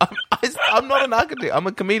then. I'm not an architect. I'm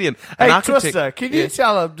a comedian. An Hey, architect. Twister, can Yeah. you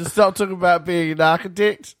tell him to stop talking about being an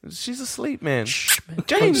architect? She's asleep, man.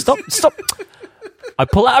 James, stop. I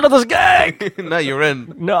pull out of this gang. No, you're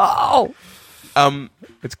in. No.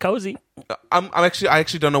 It's cozy. I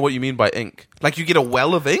actually don't know what you mean by ink. Like you get a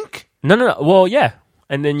well of ink? No. Well, yeah.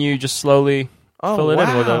 And then you just slowly Oh, fill it in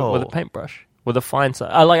wow. with a paintbrush. With a fine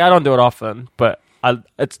side. I don't do it often, but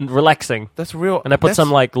it's relaxing. That's real. And I put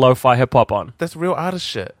some like lo-fi hip hop on. That's real artist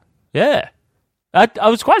shit. Yeah. I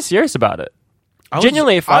was quite serious about it.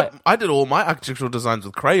 Genuinely, if I did all my architectural designs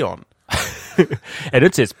with crayon. and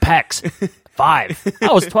it says PAX 5.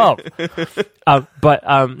 I was 12.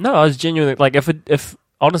 No, I was genuinely like, if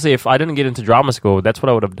honestly, if I didn't get into drama school, that's what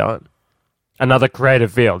I would have done. Another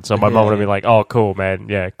creative field. So my mom would have been like, "Oh, cool, man.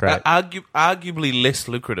 Yeah, great." Arguably less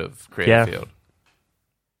lucrative creative field.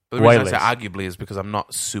 But the Way reason I say less. arguably is because I'm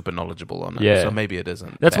not super knowledgeable on it. Yeah. So maybe it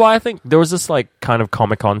isn't. That's why I think there was this like kind of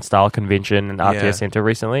Comic-Con style convention in RTS Yeah. Center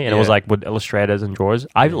recently, and it was Yeah. like with illustrators and drawers.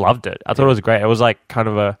 I loved it. I thought it was great. It was like kind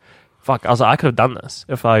of a fuck. I was like, I could have done this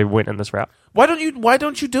if I went in this route. Why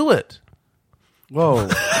don't you do it? Whoa.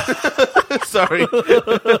 Sorry.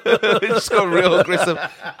 It just got real aggressive.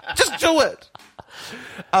 Just do it.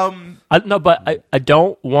 I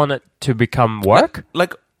don't want it to become work.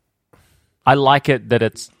 Like, I like it that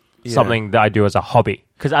it's something that I do as a hobby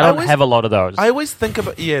because I don't always- have a lot of those. I always think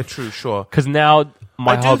about... Yeah, true, sure. Because now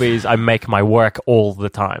my I do- hobbies, I make my work all the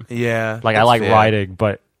time. Yeah. Like I that's like fair. writing,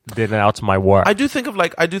 but then now it's my work. I do think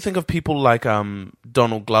of people like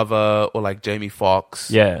Donald Glover or like Jamie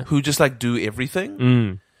Foxx. Yeah. Who just like do everything.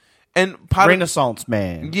 Mm. And part of... Renaissance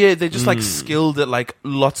man. Yeah, they're just like skilled at like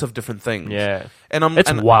lots of different things. Yeah. And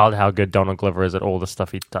It's wild how good Donald Glover is at all the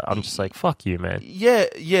stuff he does. I'm just like, fuck you, man.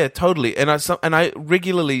 Yeah, totally. And I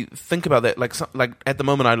regularly think about that. Like at the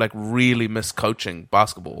moment, I like really miss coaching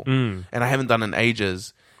basketball, and I haven't done it in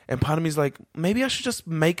ages. And part of me is like, maybe I should just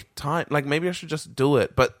make time. Like maybe I should just do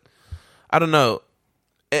it. But I don't know.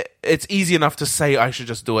 It's easy enough to say I should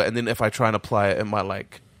just do it, and then if I try and apply it, it might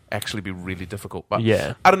like actually be really difficult. But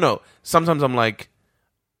Yeah. I don't know. Sometimes I'm like,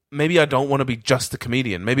 maybe I don't want to be just a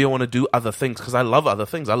comedian. Maybe I want to do other things because I love other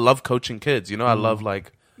things. I love coaching kids. You know, I love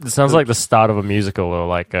like... It sounds like the start of a musical or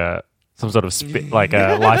like some sort of like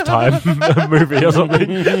a Lifetime movie or something.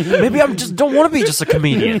 Maybe I just don't want to be just a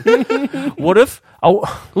comedian. What if?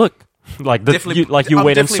 Oh, look, like the, Definitely, you I'm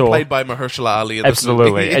went and definitely saw played by Mahershala Ali. In this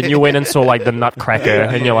absolutely, movie. and you went and saw like the Nutcracker,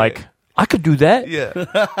 and you're like, I could do that. Yeah.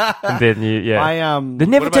 And then they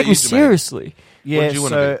never What about take me you, Jermaine? seriously. Yeah, did you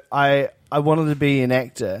wanna so I wanted to be an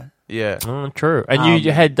actor. Yeah. Oh, true. And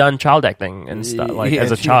you had done child acting and stuff like Yeah,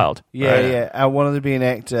 as a child. Yeah, Right. yeah. I wanted to be an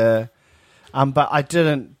actor, but I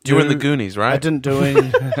didn't. You were in the Goonies, right? I didn't do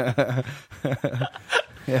any.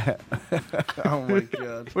 Yeah. Oh my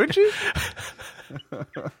god. Weren't you?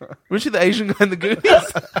 Weren't you the Asian guy in the Goonies?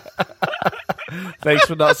 Thanks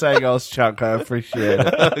for not saying I was Chunk. I appreciate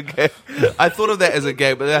it. Okay. I thought of that as a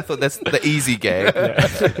gag, but I thought that's the easy gag.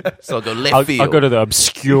 So I'll go left field. I'll go to the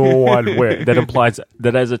obscure one where that implies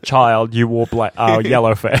that as a child you wore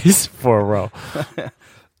yellow face for a role.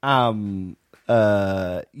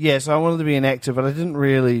 Yeah, so I wanted to be an actor, but I didn't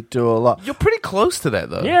really do a lot. You're pretty close to that,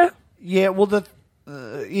 though. Yeah. Yeah, well,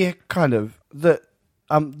 yeah, kind of. The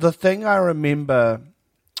thing I remember,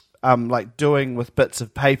 like doing with bits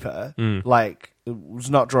of paper, like it was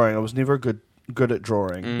not drawing. I was never good at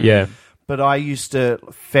drawing. Yeah. But I used to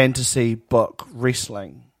fantasy book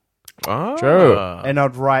wrestling, Oh. True. and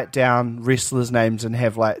I'd write down wrestlers' names and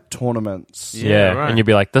have like tournaments. Yeah. right. And you'd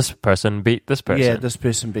be like, this person beat this person. Yeah, this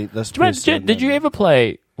person beat this Do you person. remember- did you ever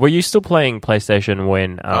play? Were you still playing PlayStation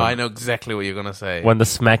when I know exactly what you're going to say. when the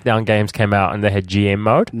SmackDown games came out and they had GM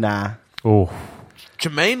mode? Nah. Oh,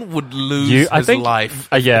 Jermaine would lose I his think life.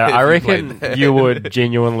 yeah, if I he reckon played that. you would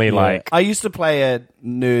genuinely like I used to play a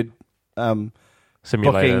nerd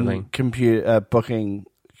simulator booking thing. computer booking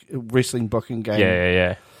wrestling booking game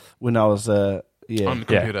Yeah. when I was on the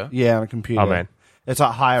computer. yeah on a computer. Oh man, It's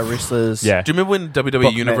like hire wrestlers. yeah. Do you remember when WWE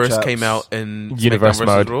Book Universe matchups. came out in Universe SmackDown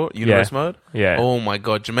mode. versus Raw? Universe Yeah. mode? Yeah. Oh my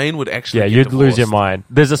god, Jermaine would actually Yeah, get you'd lose your divorced. mind.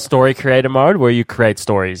 There's a story creator mode where you create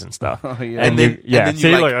stories and stuff. Oh, yeah. And then- you, and then you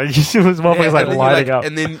see, like- look, this motherfucker's like and then you lighting like, up.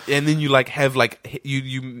 and then you like have like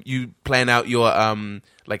you plan out your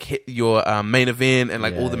like hit your main event and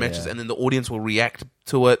like all the matches, and then the audience will react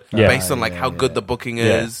to it Yeah. based on like how good the booking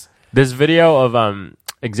is. There's video of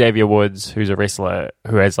Xavier Woods, who's a wrestler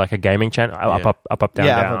who has like a gaming channel, up, down,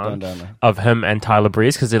 Yeah, down, up, down. of him and Tyler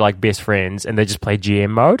Breeze because they're like best friends and they just play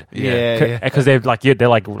GM mode. Yeah. Because they're like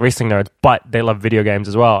wrestling nerds, but they love video games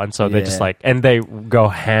as well, and so they're just Yeah. like, and they go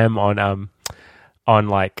ham on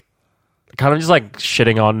like kind of just like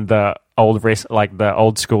shitting on the the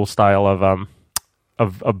old school style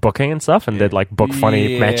of booking and stuff, and they'd like book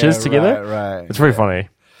funny Yeah, matches together. Right. It's very funny,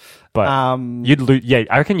 but you'd lose. Yeah,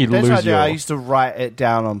 I reckon you'd That's lose what I do. your. I used to write it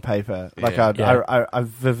down on paper. Like I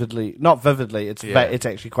vividly, not vividly. It's it's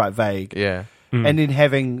actually quite vague. Yeah. And then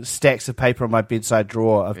having stacks of paper on my bedside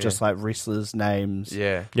drawer of just like wrestlers' names.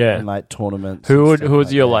 Yeah. Yeah. And like tournaments. Who and stuff was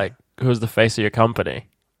like your that. like? Who was the face of your company?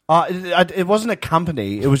 It wasn't a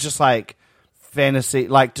company. It was just like fantasy,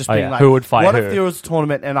 like just Oh, being yeah. like, Who would fight what who? if there was a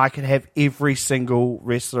tournament and I could have every single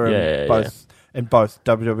wrestler Yeah, in both in both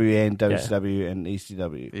WWE and WCW and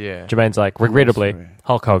ECW. Yeah. Jermaine's like, regrettably,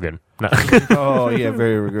 Hulk Hogan. No. Oh yeah,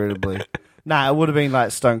 very regrettably. Nah, it would have been like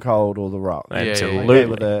Stone Cold or The Rock. Absolutely. They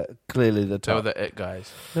were clearly the They were top. the it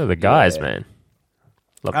guys. They're the guys, man.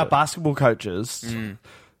 Love Our it. basketball coaches.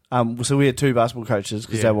 So we had two basketball coaches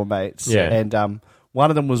because they were mates. Yeah. And one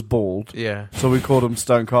of them was bald. Yeah. So we called him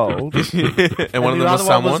Stone Cold. And one of the them was other one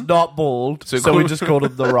someone. was not bald, So so we just called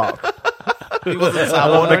him The Rock. He wasn't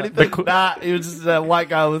someone or anything. Nah, he was just a white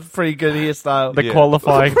guy with pretty good hairstyle. The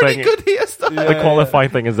qualifying Pretty thing. good hairstyle. The qualifying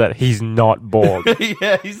thing is that he's not bald.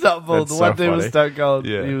 Yeah, he's not bald. That's The one so dude was funny. Stone Cold.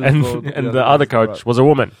 Yeah. He was and bald. and the other coach was a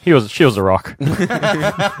woman. She was a rock.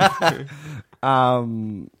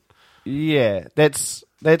 Yeah, that's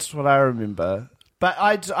what I remember. But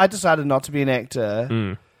I decided not to be an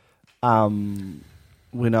actor.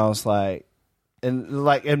 When I was like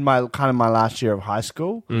in my last year of high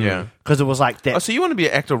school. Yeah. Because it was like that. Oh, so you want to be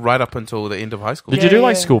an actor right up until the end of high school? Did you do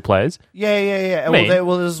like yeah. school plays? Yeah. Me?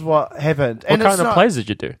 Well, this is what happened. What kind of plays did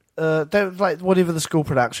you do? They were like whatever the school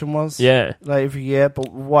production was. Yeah. Like every year.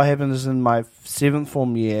 But what happened is in my 7th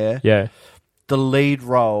form year, Yeah. the lead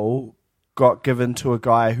role got given to a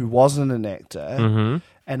guy who wasn't an actor. Mm-hmm.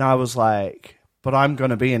 And I was like, but I'm going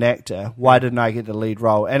to be an actor. Why didn't I get the lead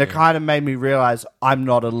role? And it kind of made me realize I'm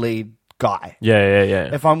not a lead guy.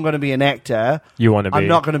 Yeah. If I'm going to be an actor, You want to be. I'm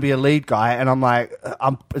not going to be a lead guy. And I'm like,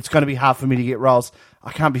 it's going to be hard for me to get roles.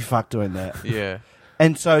 I can't be fucked doing that. Yeah.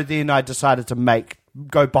 And so then I decided to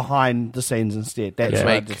go behind the scenes instead. That's Yeah.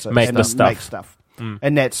 what I Make- did. So- make and the stuff. Make stuff.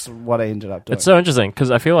 And that's what I ended up doing. It's so interesting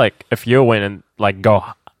because I feel like if you went and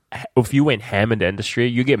if you went ham in the industry,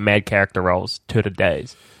 you get mad character roles to the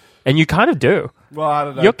days, and you kind of do. well, I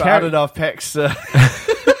don't know. Your But I don't know if Pax...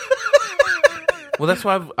 Well, that's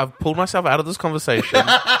why I've pulled myself out of this conversation.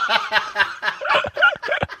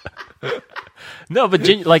 No, but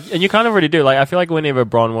and you kind of already do. Like, I feel like whenever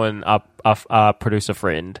Bronwyn, our producer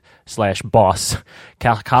friend / boss,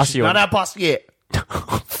 Cassio, not our boss yet.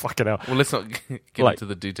 fucking hell, Well, let's not get Like- into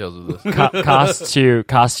the details of this.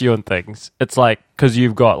 casts you and things. It's like because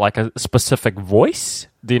you've got like a specific voice.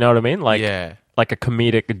 Do you know what I mean? Like, Yeah. like a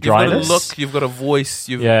comedic You've got a dryness. look, you've got a voice,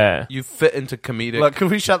 you fit into comedic. Look, can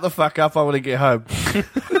we shut the fuck up? I want to get home.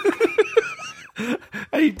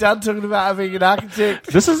 Are you done talking about being an architect?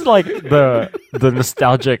 This is like the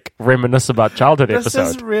nostalgic reminisce about childhood This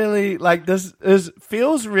episode. is really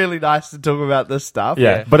feels really nice to talk about this stuff.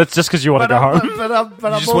 Yeah, but it's just because you want to go home. But I'm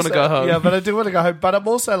just wanna also- go home. Yeah, but I do want to go home. But I'm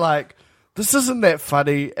also like, this isn't that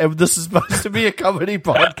funny, and this is supposed to be a comedy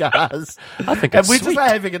podcast. I think And it's we're sweet. just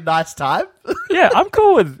having a nice time. Yeah, I'm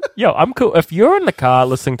cool with. I'm cool. If you're in the car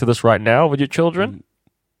listening to this right now with your children,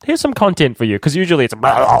 here's some content for you. Because usually it's suck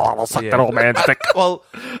that old man's dick. well,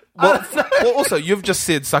 also, you've just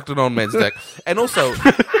said sucked an old man's dick. And also,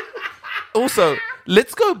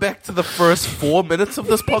 let's go back to the first 4 minutes of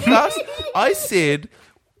this podcast. I said,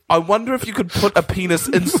 I wonder if you could put a penis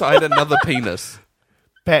inside another penis.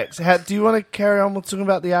 Pax, do you want to carry on with talking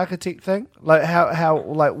about the architect thing? Like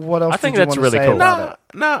what else? I think did you that's want to really say cool. about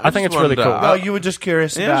it? No, I think it's really cool. No, you were just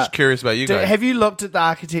curious I'm about. just curious about you guys. Have you looked at the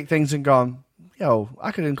architect things and gone, yo,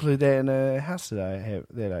 I could include that in a house that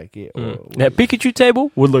I get. Or, That Pikachu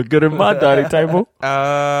table would look good in my dining table.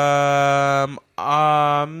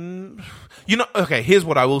 Okay, here's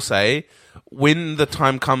what I will say. When the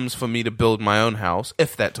time comes for me to build my own house,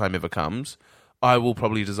 if that time ever comes, I will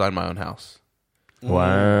probably design my own house.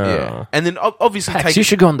 Wow. Yeah. And then obviously Pax, take... you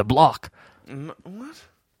should go on The Block. What?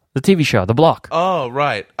 The TV show, The Block. Oh,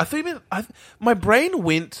 right. I thought you meant... my brain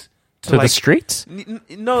went to like, the streets?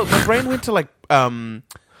 No, my brain went to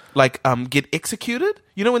get executed.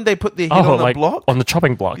 You know when they put their head on the like block? on the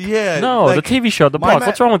chopping block. Yeah, No, like- the TV show, The Block.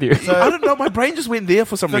 What's wrong with you? I don't know. My brain just went there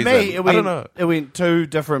for some For reason. me, I don't know. it went two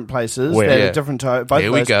different places. Where? That Yeah. are different both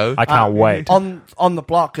Here we ways. go. I can't wait. On the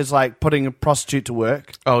block is like putting a prostitute to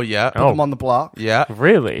work. Oh, yeah. Oh. Them on the block. Yeah.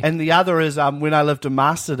 Really? And the other is when I lived in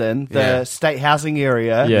Masterton, the Yeah. state housing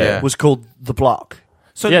area Yeah. was called the block.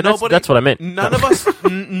 So Yeah, that's what I meant. None of us,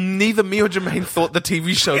 neither me or Jermaine thought the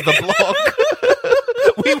TV show The Block.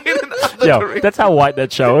 We went in other Yo, directions. that's how white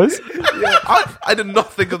that show is. I did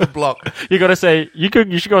not think of The Block. You got to say you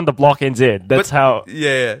should go on The Block NZ. That's how.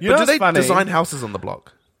 Yeah. You know But do what's they funny? design houses on The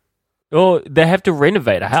Block? Oh, they have to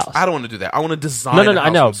renovate a house. I don't want to do that. I want to design No, a I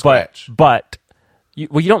house know, from scratch. but you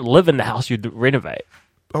don't live in the house. You renovate.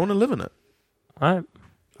 I want to live in it. All right.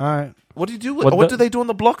 All right. What do you do with What what the- do they do on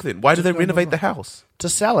The Block then? Why do they renovate the house? To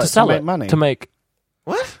sell it. To sell make it money. to make.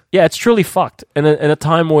 What? Yeah, it's truly fucked in a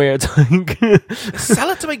time where it's like Sell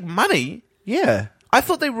it to make money? Yeah. I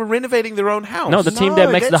thought they were renovating their own house. No, the team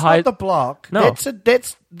that makes the that's high. not the block. No.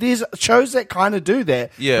 There's shows that kind of do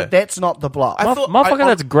that. Yeah. But that's not the block. Motherfucker,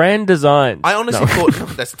 that's Grand Design. I honestly thought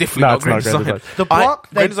that's definitely No, not it's Grand not Grand Design. Design. the block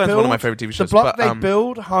they Grand Design is build, one of my favorite TV shows. The block but, they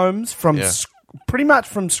build homes from yeah. pretty much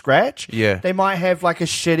from scratch. Yeah. They might have like a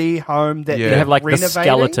shitty home that Yeah. They they're have like the renovating.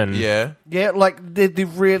 skeleton. Yeah. Yeah, like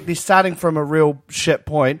they're starting from a real shit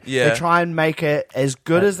point. Yeah. They try and make it as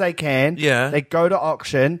good as they can. Yeah. They go to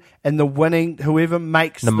auction, and whoever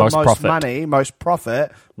makes the most profit. money, most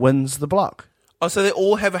profit, wins the block. Oh, so they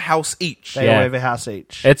all have a house each. They Yeah. all have a house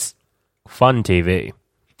each. It's fun TV.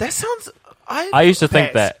 That sounds. I used to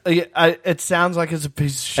think that, It sounds like it's a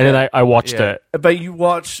piece of shit. and then I watched Yeah. it. but you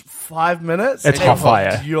watch 5 minutes. It's and hot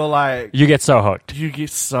fire. You're like, You get so hooked. you get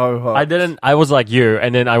so hooked. I was like you,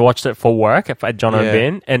 and then I watched it for work at John and Yeah.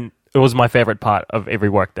 Ben, and it was my favorite part of every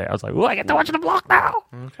work day. I was like, "Ooh, I get to watch the block now,"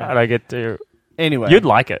 and I get to. Anyway, You'd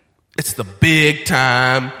like it. It's the big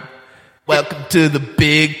time. Welcome to the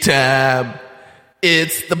big time.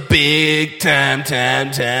 It's the big time.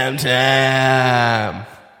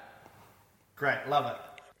 great, love it.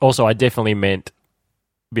 Also, I definitely meant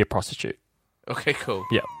be a prostitute. Okay, cool.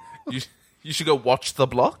 Yeah, You should go watch the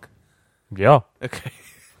block. yeah. Okay.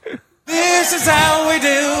 This is how we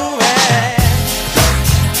do it.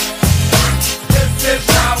 This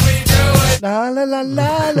is how we do it. La la la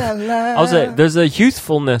la la la. There's a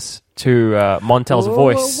youthfulness to Montel's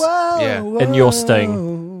voice Yeah. in your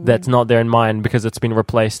sting that's not there in mine because it's been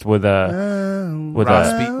replaced with a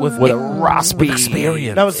raspy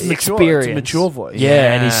experience. No, it's mature. experience. It's a mature voice.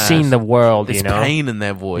 Yeah, and he's Yes. seen the world. There's you know, pain in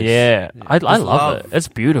their voice. yeah. I love love. it. It's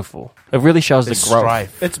beautiful. It really shows There's the growth.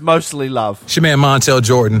 strife. It's mostly love. It's your man Montel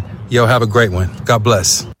Jordan. Yo, have a great one. God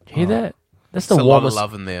bless. Hear that? That's There's the a lot of warmest.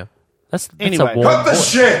 love in there. That's Anyway. a warm voice.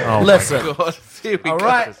 shit! Oh, Listen, God, here we all go.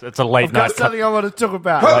 right. it's a late I've got night. something I want to talk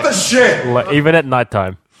about. the shit! Even at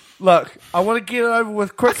nighttime. Look, I want to get it over with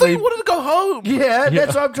I thought quickly. you wanted to go home. Yeah,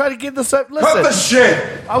 that's why I'm trying to get this over. Listen,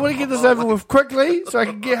 shit! I want to get this over with quickly so I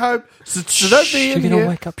can get home. So don't be You're in gonna here.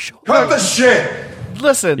 wake up short. the shit!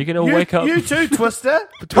 Listen, You're gonna wake up. You too, Twister.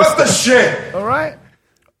 the shit! All right,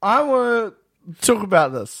 I want to talk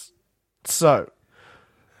about this. So,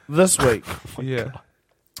 this week Yeah.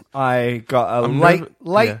 I got a I'm late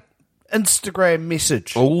yeah. Instagram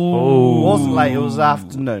message. Oh. It wasn't late; it was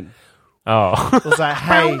afternoon. Oh. It was like,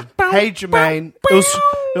 hey Jermaine.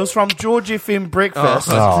 It was from George FM Breakfast,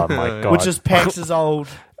 Oh my god. which is Pax's old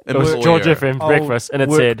it was Employer. George FM Old breakfast, and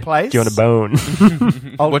it said, workplace. "Do you want a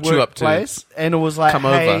bone?" old What you up to? workplace, and it was like, Come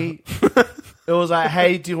hey, it was like,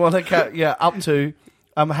 hey, do you want to come? Yeah, up to,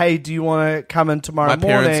 hey, do you want to come in tomorrow My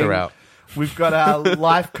morning? parents are out. We've got our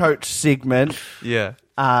life coach segment. Yeah.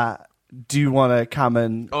 Do you want to come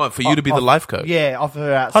in? Oh, for you to be the life coach. Yeah, offer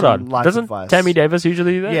her out Hold some on. life Doesn't advice. Tammy Davis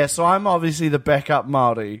usually do that? Yeah, so I'm obviously the backup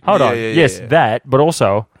Māori. Hold Yeah, on. yeah, yeah, Yes, yeah. that, but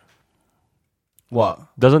also, What?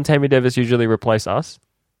 doesn't Tammy Davis usually replace us?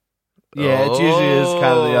 Yeah, it usually is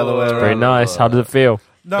kind of the other way around. Very nice. How does it feel?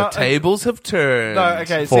 No, The tables have turned. no,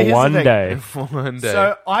 okay. So For here's one the thing. day. For one day.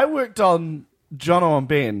 So I worked on Jono and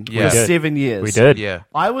Ben Yeah. for We did. 7 years. We did. yeah.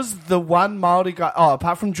 I was the one Māori guy. Oh,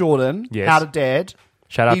 apart from Jordan, Yes. How to Dad.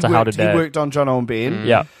 Shout out he to worked, How to Dad. He worked on Jono and Ben.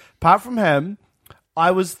 Yeah. Apart from him,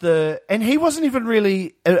 I was and he wasn't even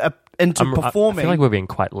really into I performing. feel like we're being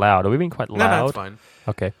quite loud. Are we being quite No, loud? no, it's fine.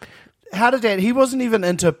 Okay. How to Dad, he wasn't even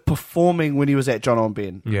into performing when he was at Jono and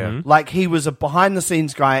Ben. Yeah. Mm-hmm. Like he was a behind the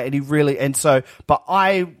scenes guy, and he really but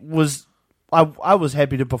I was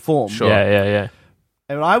happy to perform. Sure. Yeah.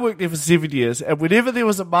 And I worked there for 7 years, and whenever there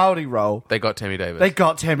was a Māori role, They got Tammy Davis. they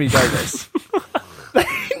got Tammy Davis. They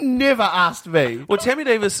never asked me. Well, Tammy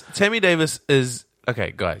Davis is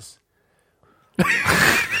okay, guys.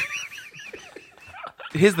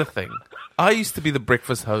 Here's the thing. I used to be the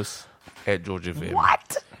breakfast host at George FM.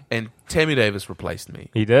 What? And Tammy Davis replaced me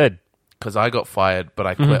He did. because I got fired, but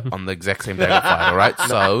I quit on the exact same day I got fired. All right,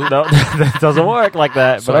 so No, that doesn't work like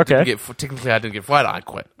that, so but I okay. didn't get, technically I didn't get fired. I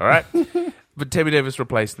quit. All right, but Tammy Davis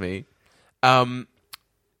replaced me,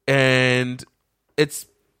 and it's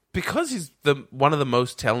because he's one of the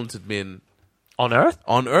most talented men On Earth?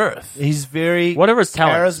 on earth. He's very Whatever his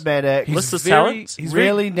talents. charismatic. He's List his very- talents? He's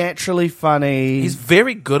really naturally funny. He's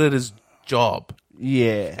very good at his job.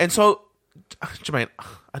 yeah. And so, Jermaine,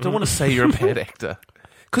 I don't want to say you're a bad actor.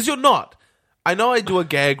 Because you're not. I know I do a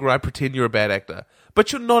gag where I pretend you're a bad actor.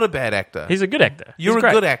 But you're not a bad actor. He's a good actor. You're He's a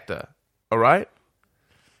great. good actor. All right?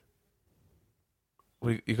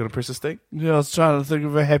 You going to press this thing? Yeah, I was trying to think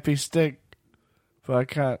of a happy stick, but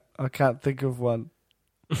I can't think of one.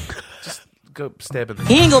 go stab him.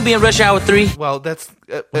 He ain't gonna be in Rush Hour 3. Well, that's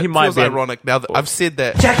it He might feels be. ironic now that I've said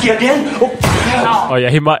that. Jackie again? Oh yeah,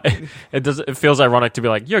 he might. It feels ironic to be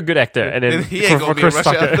like, you're a good actor, and then He ain't gonna be in Chris Rush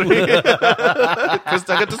Hour Tucker. 3. Chris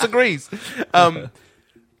Tucker disagrees.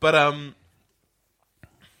 But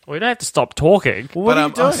We don't have to stop talking. What are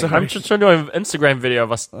you doing? sorry. I'm just trying to do an Instagram video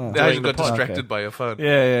of us I doing just the got pod. distracted by your phone.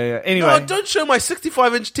 Yeah. Anyway, No, don't show my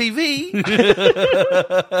 65-inch TV.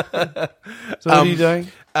 so what are you doing?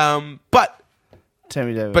 But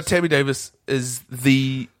Tammy Davis. Tammy Davis is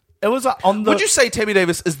the. it was on the. Would you say Tammy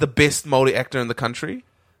Davis is the best Māori actor in the country?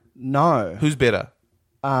 No. Who's better?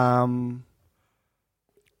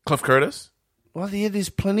 Cliff Curtis? Well, yeah, there's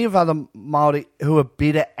plenty of other Māori who are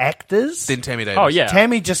better actors. Then Tammy Davis. Oh yeah,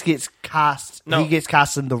 Tammy just gets cast. No. He gets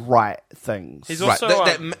cast in the right things. He's Right,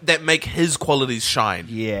 also that make his qualities shine.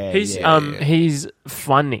 yeah, he's yeah. he's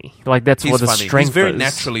funny. Like that's He's what the funny. He's strength very is.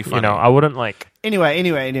 naturally You know, funny. I wouldn't like. Anyway.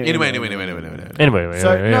 Anyway,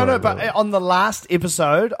 So no, but on the last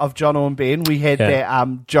episode of Jono and Ben, we had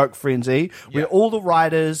that joke frenzy where all the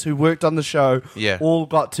writers who worked on the show all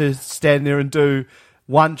got to stand there and do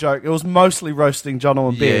one joke. It was mostly roasting Jono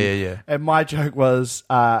and Ben. Yeah. And my joke was,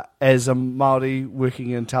 as a Māori working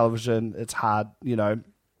in television, it's hard, you know,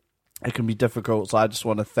 it can be difficult. So I just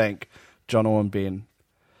want to thank Jono and Ben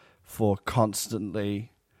for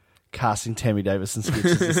constantly casting Tammy Davis in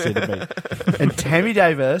sketches instead of me. And Tammy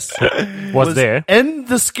Davis was there in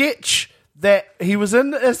the sketch that he was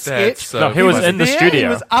in a sketch. so No, he was in the there, studio. He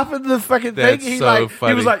was up in the fucking That's thing. He so he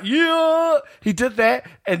funny. was like, yeah. He did that,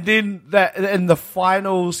 and then that in the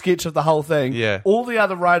final sketch of the whole thing, all the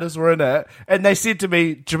other writers were in it, and they said to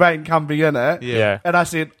me, "Jermaine, come be in it." Yeah. And I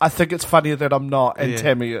said, "I think it's funnier that I'm not," and Yeah.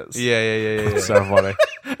 Tammy is. Yeah. so funny.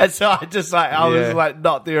 And so I just I was like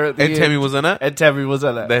not there at the And end. Tammy was in it? And Tammy was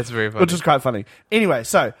in it. That's very funny. Which was quite funny. Anyway,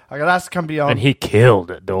 so I got asked to come be on. And he killed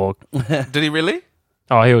it, dog. Did he really?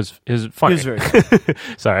 Oh, he was funny. He was very good.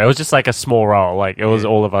 Sorry, it was just like a small role. Like it was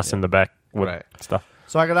all of us in the back with Right. stuff.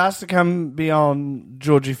 So I got asked to come be on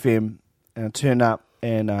George FM and turn up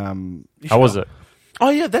and How was it? Oh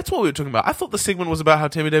yeah, that's what we were talking about. I thought the segment was about how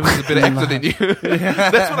Tammy Davis is a better actor than you.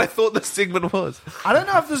 That's what I thought the segment was. I don't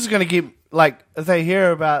know if this is going to get like if they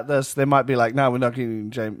hear about this, they might be like, "No, we're not getting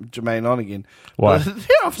Jermaine on again." Why? But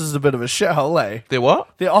their office is a bit of a shithole, eh? There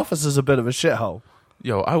what? Their office is a bit of a shithole.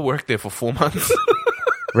 Yo, I worked there for 4 months.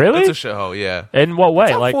 Really? It's a shithole, yeah. In what way?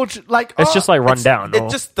 It's Like unfortunate. Like it's just like run down. It or-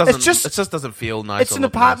 just doesn't. It's just- it just doesn't feel nice. It's or an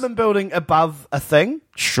look apartment building above a thing.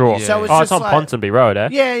 sure. Yeah. So it's it's just on like- Ponsonby Road, eh?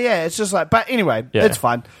 Yeah. It's just like, but anyway, Yeah. it's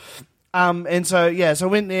fine. And so I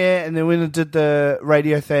went there and then went and did the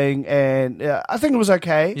radio thing, and I think it was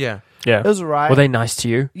okay. Nice. Yeah. Yeah. It was alright. Were they nice to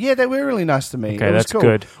you? Yeah, they were really nice to me. Okay, it was that's cool.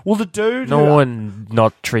 good. Well, the dude, No who, one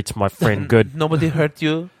not treats my friend good. Nobody hurt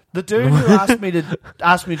you. the dude who asked me to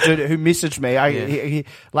do it, who messaged me,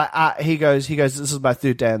 he goes, this is my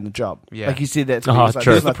third day on the job. Yeah. Like he said that to me. Oh, He's like,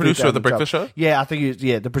 true. "This is The my third producer day of on The job." Breakfast Show? Yeah, I think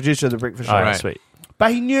the producer of the Breakfast Show. Oh, yeah, Right. sweet.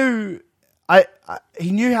 But he knew,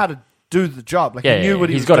 he knew how to do the job. Like Yeah, he knew yeah, what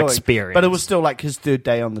he he's was got doing. experience. But it was still like his third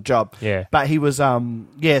day on the job. Yeah. But he was,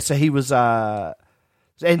 so he was, and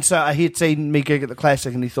so he had seen me gig at the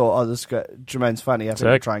Classic, and he thought, "Oh, this guy, Jermaine's funny. I think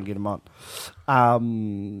we'll Sick. try and get him on."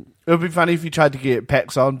 It would be funny if you tried to get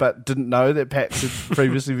Pax on, but didn't know that Pax had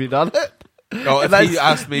previously been on it. Oh, if And he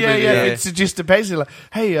asked me, yeah, maybe, it suggested Pax. They're like,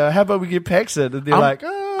 "Hey, how about we get Pax in?" And they're like,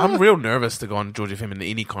 I'm real nervous to go on George FM in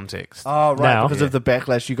any context. "Oh, right," Now. because of the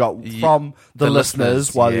backlash you got from the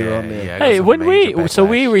listeners while you were on there. Yeah, I got Hey, some when major we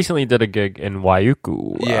backlash. recently did a gig in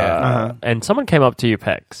Waiuku, Yeah. and someone came up to you,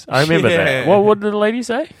 Pax. I remember that. Yeah. What did the lady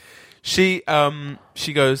say? She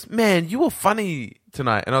goes, "Man, you were funny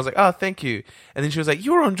tonight," and I was like, "Oh, thank you." And then she was like,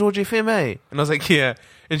 "You were on George FM, eh?" And I was like, "Yeah."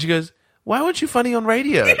 And she goes, "Why weren't you funny on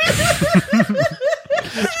radio?"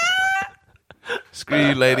 Screw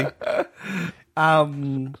you, lady.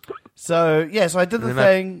 So I did the then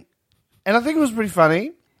thing, and I think it was pretty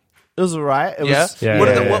funny. It was alright. It Yeah. was, Yeah, What,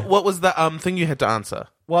 yeah, are the- yeah. what was the thing you had to answer?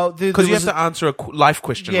 Well, Because you have to answer a life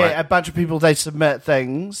question, yeah, right? a bunch of people they submit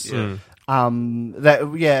things. Yeah. And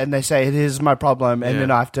they say here's my problem, and Yeah.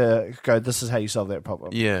 then I have to go. This is how you solve that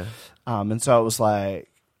problem. Yeah. And so it was like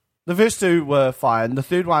the first two were fine. The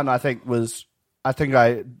third one I think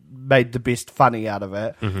I made the best funny out of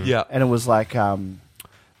it. Yeah. And it was like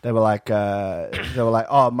they were like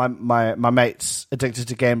oh my mate's addicted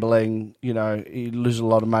to gambling, you know, he loses a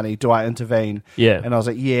lot of money, do I intervene? Yeah. And I was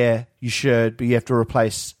like, yeah, you should, but you have to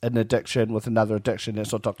replace an addiction with another addiction.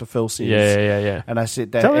 That's what Dr. Phil says. Yeah. And I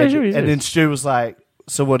said that, Tell me and, what he and then says. Stu was like,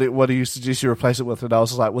 so what do you suggest you replace it with? And I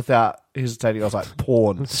was like, without hesitating, I was like,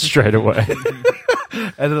 porn. Straight away.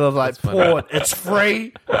 And then I was like, porn, it's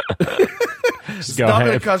free. It's Go not going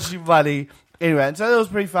ahead. to cost you money. Anyway, and so that was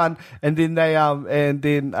pretty fun. And then they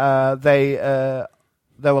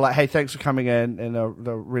were like, "Hey, thanks for coming in," and they're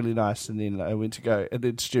really nice. And then I went to go, and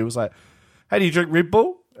then Stu was like, "Hey, do you drink Red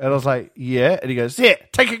Bull?" And I was like, "Yeah." And he goes, "Yeah,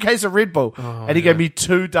 take a case of Red Bull." And he gave me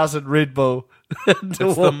 2 dozen Red Bull. It's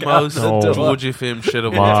the most George FM shit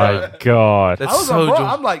of all time. My God. That's I was so on board. George.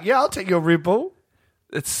 I'm like, "Yeah, I'll take your Red Bull."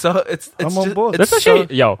 I'm on board. That's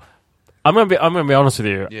actually, I'm gonna be honest with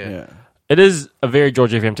you. Yeah. It is a very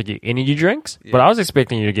George FM to get energy drinks, but I was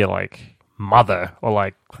expecting you to get like Mother or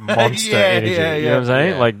like Monster Energy. You know what I'm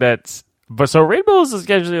saying? Yeah. Like that's. But so Red Bulls is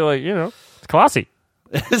actually like it's classy.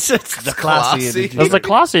 It's the classy energy. That's the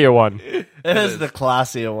classier one. It is the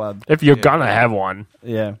classier one. If you're gonna have one,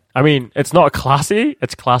 Yeah. I mean, it's not classy;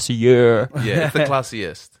 it's classier. Yeah, it's the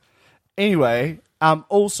classiest. Anyway,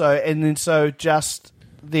 also, and then so just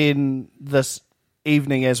then this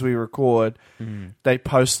evening as we record, they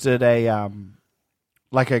posted a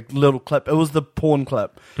like a little clip. It was the porn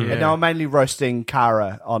clip, and they were mainly roasting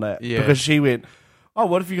Cara on it because she went, "Oh,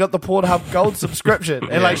 what if you got the Pornhub Gold subscription?"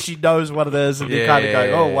 And like she knows what it is, and they're kind of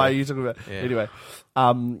going, "Oh, why are you talking about?" Anyway,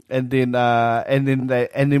 and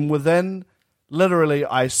then within literally,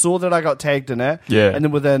 I saw that I got tagged in it, and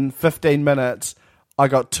then within 15 minutes, I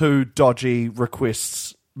got 2 dodgy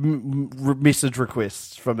requests, message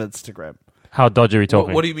requests from Instagram. How dodgy are we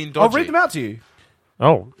talking? What do you mean I'll dodgy? read them out to you.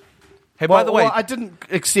 Oh, Hey, by the way, I didn't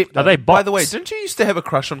accept them. are they bots? by the way, didn't you used to have a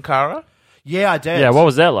crush on Cara? Yeah, I did. Yeah, what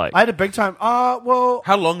was that like? I had a big time. Well,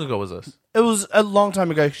 How long ago was this? it was a long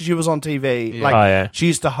time ago because she was on TV. Like, Oh, yeah. she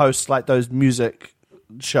used to host like those music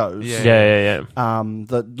shows. Yeah.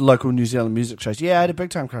 The local New Zealand music shows. Yeah, I had a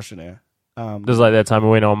big time crush on her. There's like that time we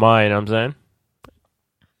went on my, you know what I'm saying?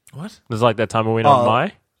 What? There's like that time we went on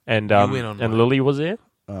my, and went on and my. Lily was there.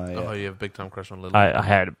 Oh, yeah. Oh, you have a big time crush on Lily. I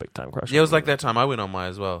had a big time crush. Yeah, it was like that time I went on my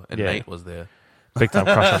as well, and Yeah. Nate was there. big time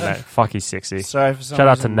crush on that. Fuck, he's sexy. Sorry for some Shout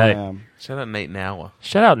out to reason Nate. my, Shout out Nate Nauer.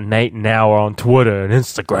 Shout out Nate Now on Twitter and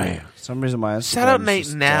Instagram. some reason my Shout out Instagram's Nate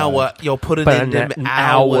just, Nauer. You're putting Put in them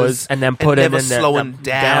hours and then put in never the slowing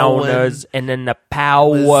downers down. and then the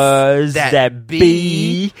powers that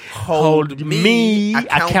be hold me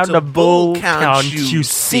accountable. Can't you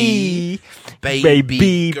see?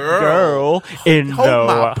 Baby girl in hold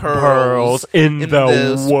my the pearls in in the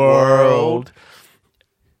this world.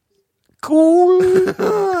 Cool.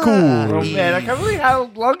 Oh, man, I can't believe how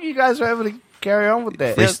long you guys were able to carry on with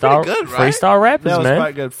that. Freestyle, pretty good, right? freestyle rappers, That was man.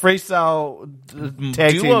 quite good. Freestyle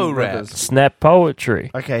tag Duo team rap. rappers. Snap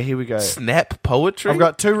poetry. Okay, here we go. Snap poetry? I've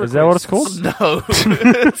got 2 requests. Is that what it's called? No,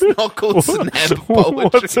 it's not called snap poetry.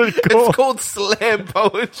 What's it called? It's called slam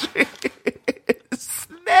poetry.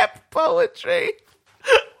 Snap poetry.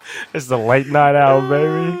 It's the late night hour,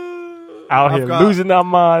 baby. Out here got- losing our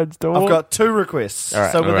minds, dog. I've got 2 requests. All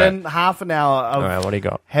right, so all within half an hour of All right, what do you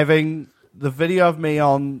got? having the video of me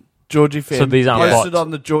on Georgie Fem So these aren't posted bots.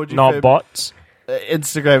 on the Georgie Not Fem bots.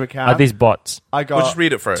 Instagram account. Are these bots? I got Well, just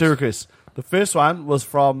read it first. 2 requests. The first one was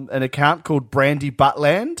from an account called Brandy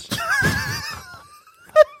Buttland.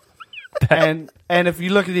 and if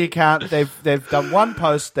you look at the account, they've done 1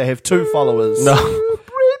 post. They have 2 followers. No.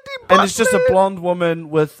 And it's just a blonde woman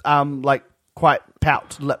with like quite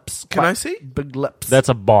pout lips. Can quite I see? big lips? That's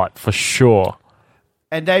a bot for sure.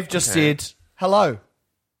 And they've just said hello.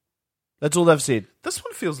 That's all they've said. This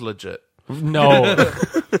one feels legit. No.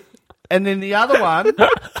 And then the other one,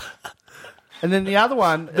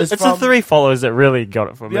 is It's from, the 3 followers that really got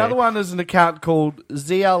it for me. The other one is an account called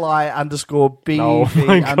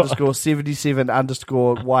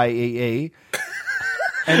ZLI_BEV_77_YEE.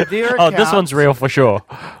 And their Oh, account, this one's real for sure.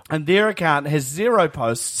 And their account has 0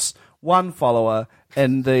 posts, 1 follower,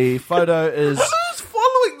 and the photo is Who's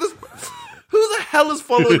following this? Who the hell is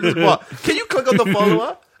following this bot? Can you click on the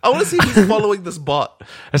follower? I want to see who's following this bot.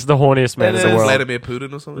 It's the horniest man It in the is. world. Vladimir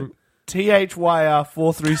Putin or something?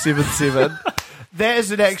 THYR4377. That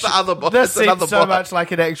is an actual. the other bot. This It's another seems so bot. much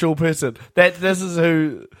like an actual person. That's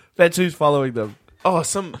who's following them. Oh,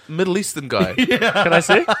 some Middle Eastern guy. Can I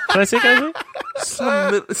see? Can I see?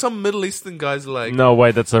 Some Middle Eastern guy's like, No,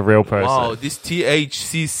 wait, that's a real person. wow, this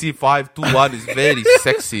THCC521 is very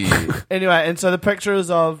sexy. Anyway, and so the picture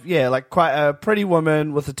is of like quite a pretty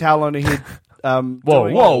woman with a towel on her head. Whoa,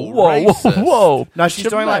 doing- racist. whoa. No, she's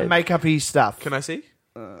doing like Jermaine. makeup-y stuff. Can I see?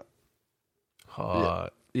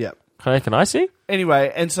 Hot. Yeah. Can I see?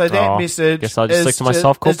 Anyway, and so that Oh, message guess I'll just is stick to my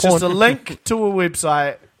softcore it's just a porn. link to a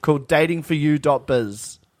website called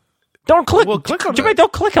datingforyou.biz. Don't click. Well, click on Jermaine, it.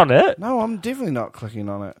 don't click on it. No, I'm definitely not clicking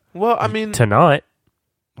on it. Well, I mean, Tonight.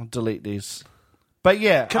 I'll delete these. But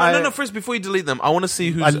yeah, can I? No, first, before you delete them, I want to see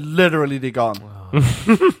who's. literally they're gone.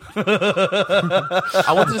 I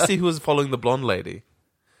wanted to see who was following the blonde lady.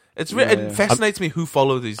 It fascinates me who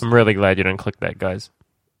follow these. I'm really glad you didn't click that, guys.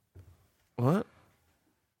 What?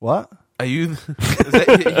 What? Are you? Is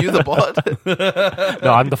that you, the bot?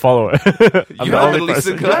 No, I'm the follower. I'm You the are only Middle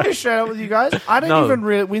person. Eastern Can I guy. be straight up with you guys? I don't No. even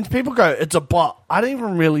really. When people go, it's a bot. I don't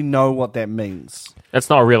even really know what that means. That's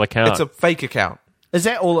not a real account. It's a fake account. Is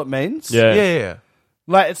that all it means? Yeah. Yeah.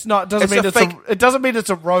 Like it's not. Doesn't It's mean a it's fake- a. It doesn't mean it's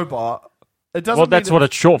a robot. It doesn't. Well, mean that's what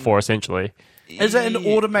it's short for, essentially. Is it an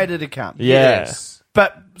automated account? Yeah. Yes.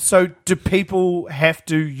 But so do people have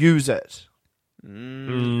to use it?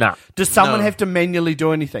 Nah. Does someone No. have to manually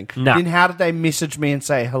do anything? No. Then how did they message me and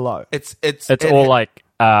say hello? It's All like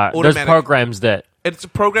those automatic. programs that. It's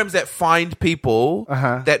programs that find people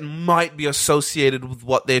Uh-huh. that might be associated with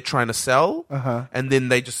what they're trying to sell, and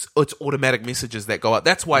then it's automatic messages that go out.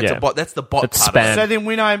 That's why it's Yeah. a bot. That's the bot It's part of spam. it. So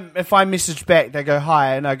then if I message back, they go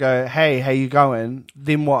hi, and I go, hey, how you going?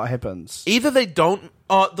 Then what happens? Either they don't.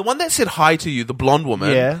 The one that said hi to you, the blonde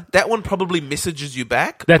woman. Yeah. That one probably messages you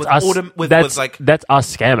back. That's with us. with That's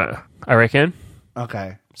us scammer, I reckon.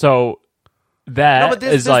 Okay. So that No, but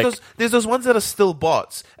is like there's those ones that are still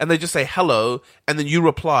bots, and they just say hello, and then you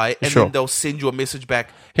reply, and Sure. then they'll send you a message back.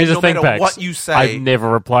 here's and the no thing, matter Pax. what you say, I've never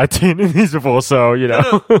replied to any of these before, so you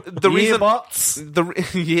know. No, the reason bots.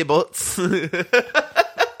 yeah, bots.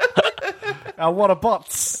 What are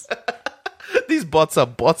bots? These bots are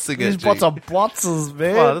botsing These it. bots are bots,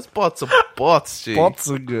 man. Wow, this bots are bots, G. Bots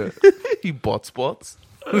are good. You bots.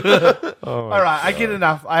 All right, I get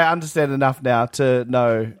enough. I understand enough now to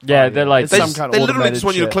know. Yeah, they're like It's They, some just, kind of they literally automated just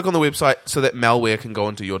want you to shit. click on the website so that malware can go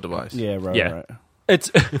into your device. Yeah, right. Yeah. Right.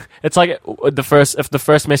 it's it's like if the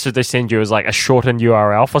first message they send you is like a shortened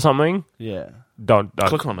URL for something. Yeah. Don't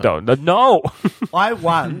Click on it. Don't no. I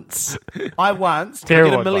once Get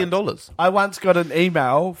Terrible $1 million. advice. I once got an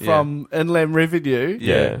email from Inland Revenue.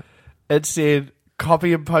 Yeah. It said,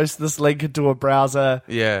 copy and post this link into a browser,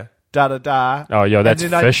 Yeah. da da da. Oh, yo, that's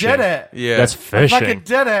and then phishing. I did it. Yeah. That's I fucking fishing.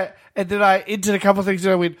 did it. And then I entered a couple of things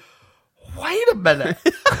and I went, wait a minute.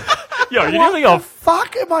 Yo, you what nearly the got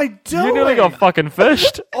fuck am I doing? you nearly got fucking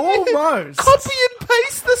fished. Almost. Copy and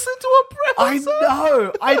paste this into a I browser.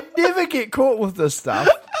 know. I never get caught with this stuff.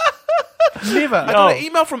 Never. I got an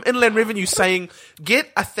email from Inland Revenue saying,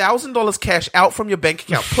 get $1,000 cash out from your bank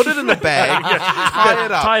account, put it in a bag, tie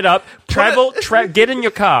it up. Tied up, get in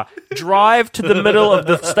your car, drive to the middle of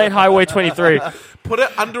the State Highway 23, Put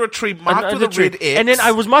it under a tree marked under with a the red tree. X. And then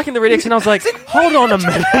I was marking the red X, and I was like, hold on a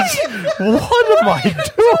minute, what am I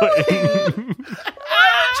doing?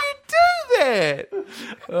 Why did you do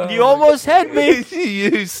that? You almost had me.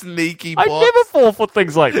 You sneaky I bots. never fall for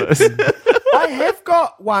things like this. I have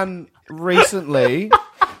got one recently.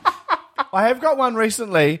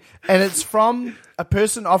 And it's from a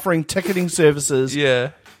person offering ticketing services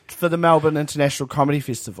Yeah. for the Melbourne International Comedy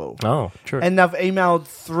Festival. Oh, true. And they've emailed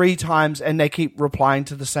 3 times and they keep replying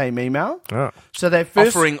to the same email. Oh. So they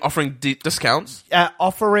first Offering discounts.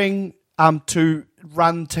 offering to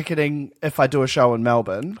run ticketing if I do a show in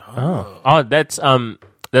Melbourne. Oh,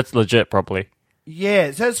 that's legit, probably. Yeah,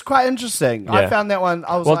 so it's quite interesting. I Yeah. found that one.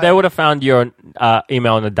 I was Well, like, they would have found your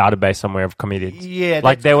email in a database somewhere of comedians. Yeah,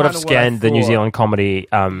 like that's they would have kinda what I scanned the New thought. Zealand comedy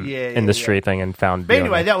yeah, industry thing and found. But your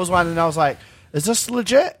anyway, name. that was one, and I was like, "Is this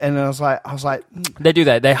legit?" And I was like, They do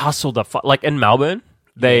that. They hustle like in Melbourne.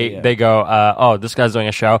 They go, oh, this guy's doing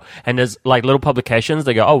a show, and there's like little publications.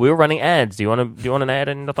 They go, oh, we were running ads. Do you want an ad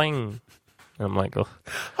in the thing? And I'm like, oh.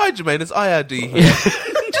 Hi, Jermaine. It's IRD here.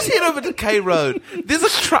 Just head over to K Road. There's a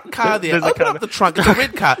truck car there. There's a Open car up the trunk. It's a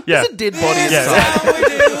red car. Yeah. There's a dead body Yeah.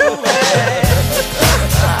 inside.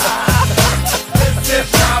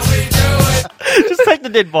 Just take the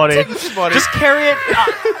dead body. body. Just carry it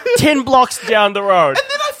 10 blocks down the road. And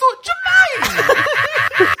then I thought,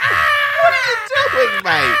 Jermaine, what are you doing,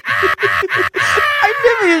 mate? I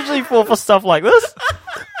never usually fall for stuff like this.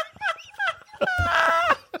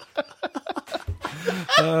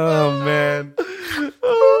 "Oh man."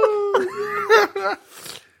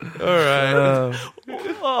 All right.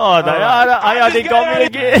 Oh, they got me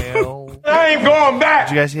again. Did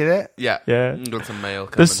you guys hear that? Yeah. Yeah. Got some mail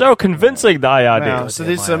coming. They're so convincing, the IRD. Wow. So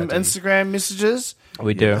there's some Instagram messages.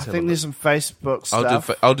 We do. I think there's some Facebook stuff.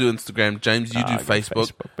 I'll do Instagram. James, you do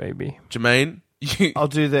Facebook. Baby. Jermaine, I'll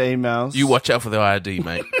do the emails. you watch out for the IRD,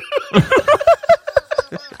 mate.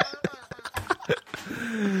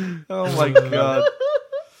 Oh my god.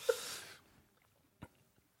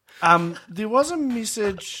 There was a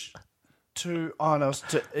message to. Oh no,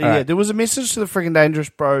 right. there was a message to the Friggin' Dangerous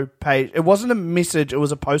Bro page. It wasn't a message; it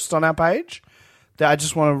was a post on our page that I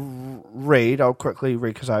just want to read. I'll quickly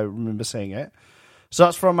read because I remember seeing it. So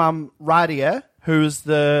it's from Radia, who is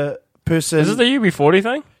the person. Is this the UB40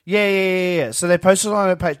 thing? Yeah. So they posted on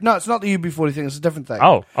a page. No, it's not the UB40 thing. It's a different thing.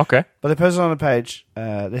 Oh, okay. But they posted on a page.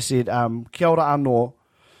 They said, "Kia ora anō.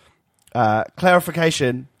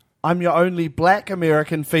 Clarification: I'm your only Black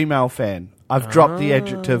American female fan. I've dropped the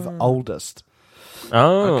adjective oldest.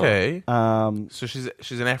 Oh, Okay. Um, So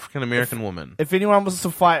she's an African American woman. if anyone wants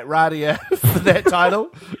to fight Radia for that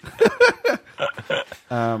title,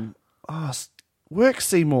 work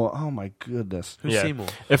Seymour. Oh my goodness, Who's Yeah. Seymour?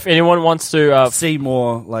 If anyone wants to,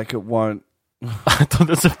 Seymour like it won't. I thought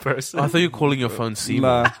that's a person. I thought you were calling your phone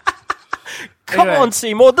Seymour. Nah. Come Anyway. on,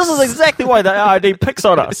 Seymour. This is exactly why the ARD picks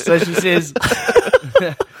on us. So she says,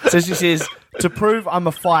 to prove I'm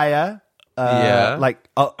a fire, Yeah. like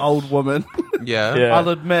old woman. Yeah. Yeah. I'll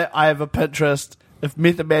admit I have a Pinterest. If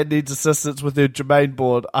Method Man needs assistance with her Jermaine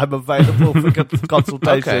board, I'm available for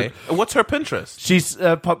consultation. Okay. What's her Pinterest? She's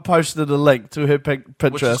posted a link to her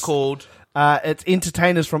Pinterest. Which is called. It's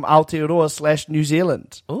entertainers from Aotearoa / New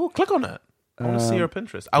Zealand. Oh, click on it. I want to see her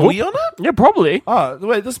Pinterest. Are we on it? Yeah, probably. Oh,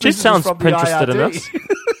 wait, this She message sounds is from Pinterested the in IRD. us.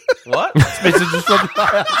 What? This message is from the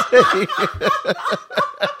IRD.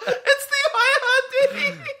 It's the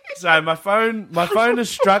IRD. So my phone is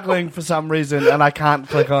struggling for some reason, and I can't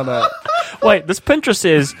click on it. Wait, this Pinterest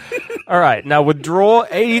says, all right, now withdraw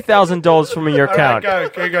 $80,000 from your All right,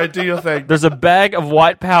 account. go, do your thing. There's a bag of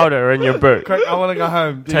white powder in your boot. Quick, I want to go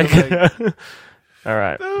home. Do Take your thing. it. All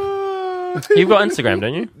right. You've got Instagram,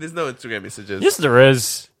 don't you? There's no Instagram messages. Yes, there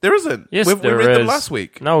is. There isn't. Yes, we there read them is. last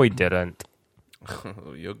week. No, we didn't.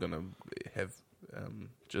 Oh, you're going to have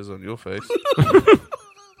jizz on your face.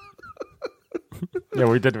 Yeah,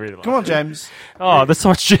 we did read it. Come on, James. Oh, there's so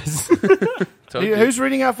much jizz. Told you. Who's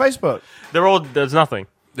reading our Facebook? There's nothing.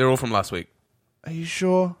 They're all from last week. Are you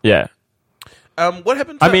sure? Yeah. What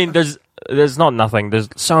happened to... I mean, there's not nothing. There's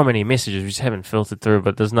so many messages we just haven't filtered through,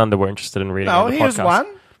 but there's none that we're interested in reading No, on the here's podcast. one.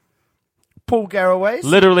 Paul Garraway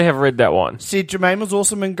Literally have read that one. said Jermaine was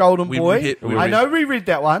awesome in Golden We Boy. read- we I read- know we read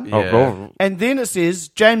that one. Yeah. Oh, bro. And then it says,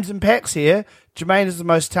 James and Pax here. Jermaine is the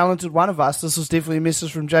most talented one of us. This was definitely a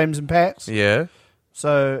message from James and Pax. Yeah.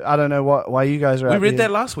 So I don't know why you guys are We out read there.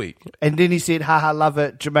 that last week. And then he said, haha, love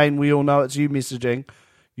it. Jermaine, we all know it's you messaging.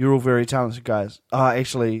 You're all very talented guys. Oh,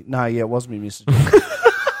 actually, no, yeah, it was me messaging.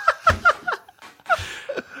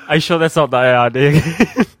 Are you sure that's not the ARD?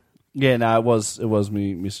 Yeah, no, it was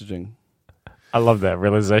me messaging. I love that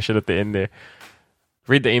realization at the end there.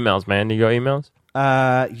 Read the emails, man. You got emails?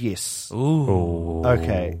 Yes. Ooh.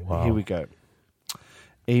 Okay, wow. here we go.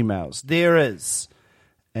 Emails. There is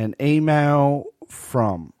an email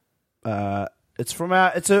from it's from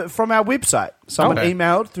our website. Someone Okay.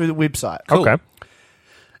 emailed through the website. Cool. Okay.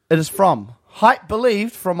 It is from Hype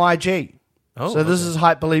Believed from IG. Oh, So this is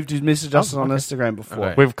Hype Believed who's messaged us on okay. Instagram before.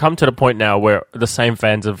 Okay. We've come to the point now where the same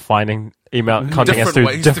fans are finding email contacting us Different through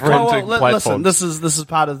ways to different Oh, well, platforms. listen, this is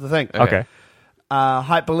part of the thing. Okay.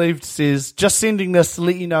 Hype Believed says, just sending this to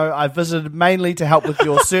let you know I visited mainly to help with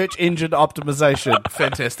your search engine optimization.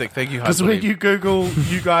 Fantastic. Thank you, Because when you Google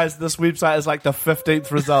you guys, this website is like the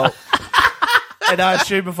 15th result. And I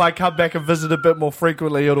assume if I come back and visit a bit more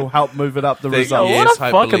frequently, it'll help move it up the result. What Yes, a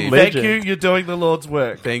I fucking believe. legend. Thank you, you're doing the Lord's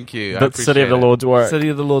work. Thank you. I The City of the appreciate it. Lord's work. City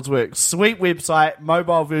of the Lord's work. Sweet website,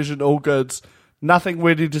 mobile version, all goods. Nothing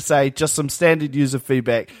worthy to say, just some standard user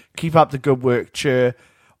feedback. Keep up the good work, cheer.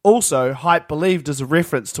 Also, Hype Believed is a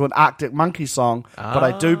reference to an Arctic Monkey song, but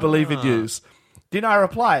I do believe in yous. Then I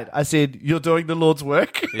replied, I said, you're doing the Lord's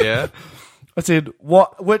work? Yeah. I said,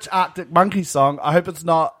 which Arctic Monkey song? I hope it's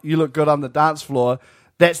not You Look Good on the Dance Floor.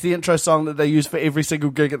 That's the intro song that they use for every single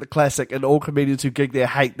gig at the Classic, and all comedians who gig there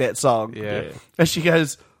hate that song. Yeah. And she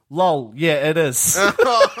goes, lol, yeah, it is.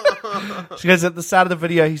 She goes, at the start of the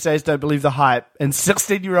video, he says, don't believe the hype. And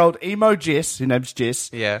 16-year-old emo Jess, her name's Jess,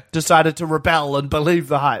 Yeah. decided to rebel and believe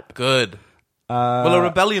the hype. Good. Well, a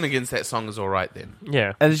rebellion against that song is all right then.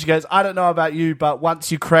 Yeah. And then she goes, I don't know about you, but once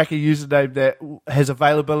you crack a username that has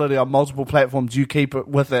availability on multiple platforms, you keep it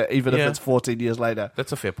with it, even if Yeah. it's 14 years later.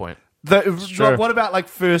 That's a fair point. true. What about like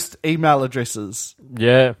first email addresses?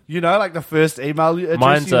 Yeah. You know, like the first email address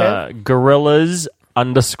Mine's you have?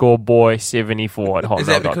 gorillas_boy74 at hotmail.com. Is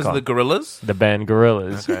that because of the gorillas? The band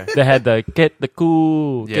Gorillas. Okay. They had the get the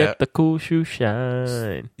cool Yeah. shoe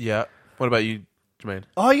shine. Yeah. What about you, Jermaine?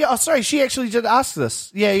 Oh, yeah. Oh, sorry. She actually did ask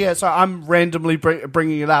this. Yeah. So I'm randomly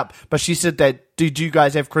bringing it up. But she said that, did you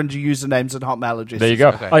guys have cringy usernames and Hotmail addresses? There you go.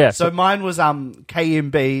 Okay. Oh yeah. So mine was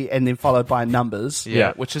KMB and then followed by numbers.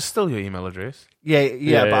 Yeah. Which is still your email address. Yeah,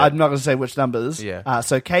 Yeah, but yeah. I'm not going to say which numbers. Yeah.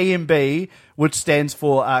 So KMB, which stands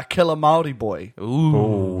for Killer Māori Boy.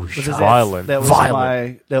 Ooh, Because violent. That was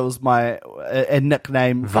my a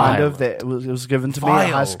nickname, kind of, Violent. that was given to me at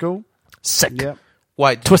Vile. high school. Sick. Yeah.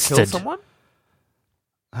 Why? Did you Twisted. kill someone?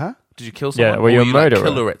 Huh? Did you kill someone? were you or a like murderer?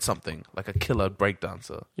 killer at something? Like a killer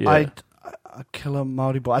breakdancer? Yeah. A killer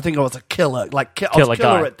Māori boy. I think I was a killer. Like, I Killer was a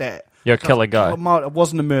killer guy. at that. You're a killer guy. I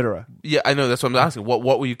wasn't a murderer. Yeah, I know. That's what I'm asking.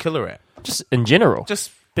 What were you killer at? Just in general.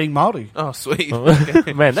 Just Being Māori. oh, sweet.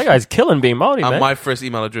 Okay. Man, that guy's killing being Māori, man. My first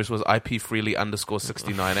email address was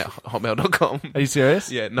ipfreely_69 at hotmail.com. Are you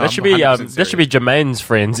serious? Yeah, no, that should be 100% that should be Jermaine's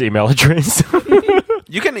friend's email address.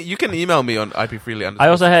 You can email me on ipfreely_. I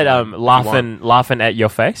also had laughing. laughing at your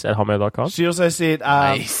face at hotmail.com. She also said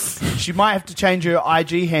Nice. she might have to change her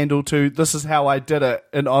IG handle to "This is how I did it"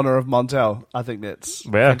 in honor of Montel. I think that's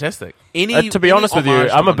Yeah. Fantastic. To be honest with you, homage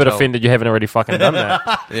to I'm a bit Montel. offended you haven't already fucking done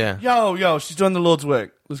that. Yeah. yo. She's doing the Lord's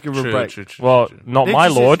work. Let's give her a break. True. Well, not Then my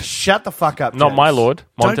she says, lord. Shut the fuck up. Not James. my lord.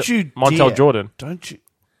 Don't you Montel dare. Jordan. Don't you?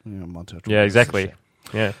 Yeah, Montel Jordan. Yeah, exactly.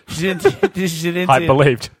 Yeah. She then I said-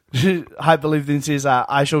 believed. I believe then says,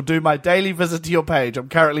 I shall do my daily visit to your page. I'm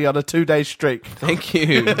currently on a 2-day streak. Thank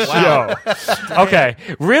you. Yo. Okay.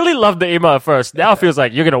 Really loved the email at first. Now it feels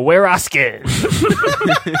like you're going to wear our skin.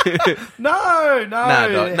 No.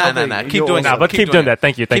 Nah. Keep doing Nah, it. but keep doing that.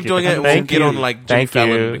 Thank you. Keep doing it. Thank We'll you. get on like Jimmy Thank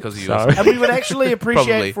Fallon you. because of you. Sorry. And we would actually appreciate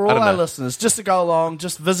Probably. for I all don't our know. listeners just to go along,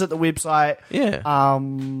 just visit the website. Yeah.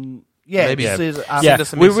 Yeah, Maybe. it says, Yeah, Send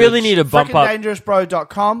us a we message. really need to bump up.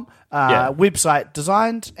 FreakingDangerousBro.com, Yeah. website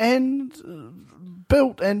designed and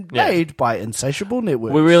built and Yeah. made by Insatiable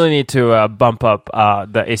Networks. We really need to bump up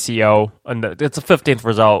the SEO, and it's a 15th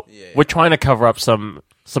result. We're trying to cover up some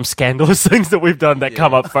scandalous things that we've done that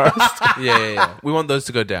come up first. Yeah. We want those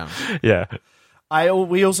to go down. Yeah.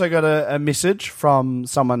 We also got a message from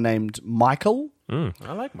someone named Michael. I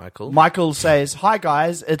like Michael. Michael says, "Hi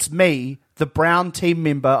guys, it's me, the brown team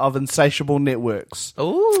member of Insatiable Networks.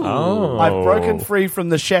 Ooh. I've broken free from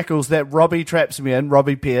the shackles that Robbie traps me in,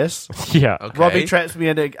 Robbie Pierce. Yeah. Okay. Robbie traps me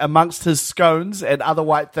in amongst his scones and other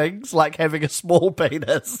white things, like having a small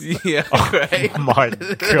penis." Yeah. Great. My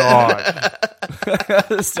God.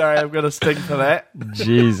 Sorry, I'm going to sting for that.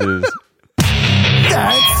 Jesus.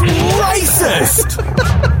 That's racist.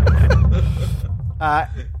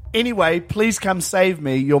 Anyway, please come save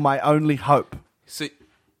me. You're my only hope. So,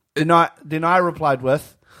 Then I replied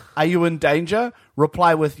with, "Are you in danger?"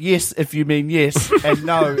 Reply with yes if you mean yes, and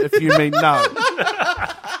no if you mean no.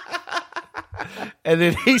 And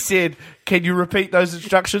then he said, "Can you repeat those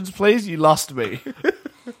instructions, please? You lost me."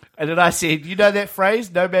 And then I said, "You know that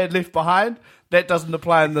phrase, no man left behind? That doesn't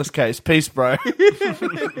apply in this case. Peace, bro."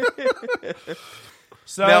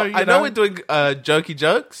 So, now, you I know we're doing jokey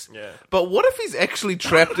jokes, but what if he's actually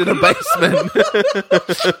trapped in a basement?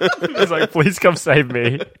 He's like, please come save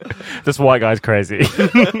me. This white guy's crazy.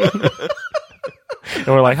 And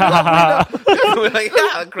we're like, ha ha ha. We're like,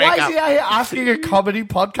 why crack is up. he out here asking a comedy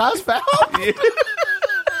podcast for help?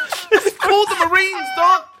 Call the Marines,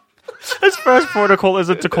 dog. His first protocol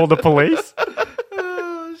isn't to call the police.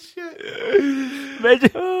 Oh, shit.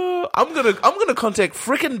 Imagine. I'm gonna contact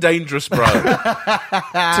frickin' Dangerous Bro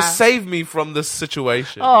to save me from this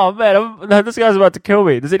situation. Oh man, no, this guy's about to kill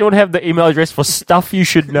me. Does anyone have the email address for stuff you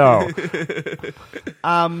should know?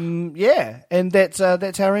 Yeah, and that's our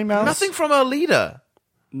emails. Nothing from our leader.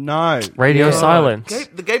 No. Radio Yeah. silence.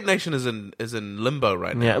 The Gape Nation is in limbo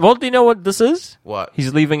right now. Yeah. Well, do you know what this is? What?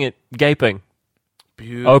 He's leaving it gaping,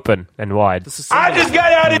 Beautiful. open and wide. This is I just got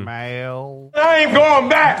out of Mail. I ain't going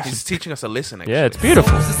back. He's teaching us a lesson. Actually. Yeah, it's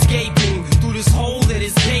beautiful. Escaping through this hole that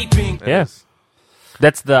is gaping. It Yeah. is.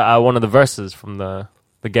 That's the one of the verses from the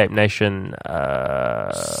Gape Nation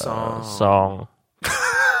song.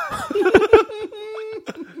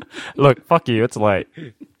 Look, fuck you. It's late.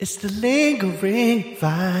 It's the lingering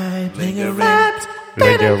vibe. Lingering,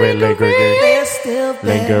 They're still there.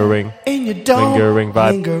 lingering. And you don't Lingering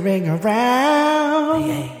vibe. lingering around.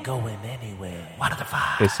 Ain't going anywhere. What are the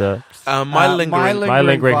vibes? It's a My lingering. my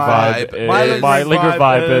lingering vibe. Is, My my lingering lingering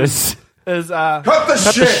vibe vibe is Is Cut the cut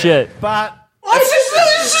the shit. shit. but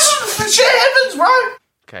It's just shit happens, right?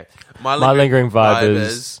 Okay. My lingering vibe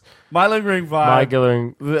is my lingering my vibe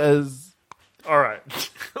lingering. is All right.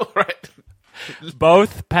 all right.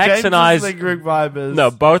 Both Pax and I's lingering vibe is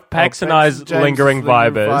no, both Pax and I's James's lingering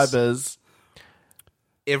vibe lingering is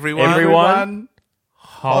Everyone. Everyone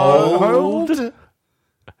hold hold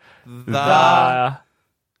the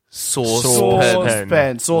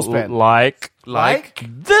saucepan. saucepan like Like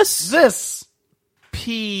this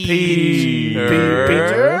Peter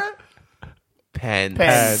Peter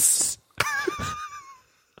Pants.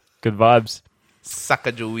 good vibes.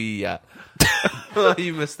 Sacagawea.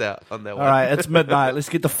 You missed out on that All one. right, it's midnight. Let's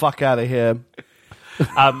get the fuck out of here.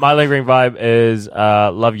 My lingering vibe is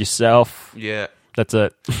love yourself. Yeah. That's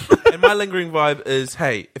it. And my lingering vibe is,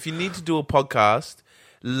 hey, if you need to do a podcast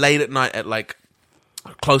late at night at like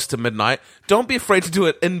close to midnight, don't be afraid to do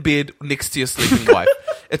it in bed next to your sleeping wife.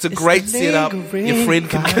 It's a great setup. Your friend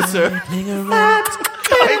can kiss her.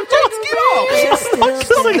 Hey, James, get off!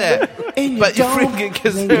 Stop that. But your friend can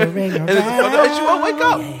kiss her, and she won't wake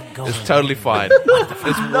up. It's totally fine.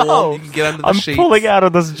 It's warm. You can get under the sheets. I'm pulling out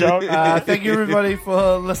of this joke. Thank you, everybody,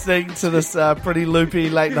 for listening to this pretty loopy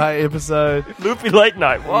late night episode. Loopy late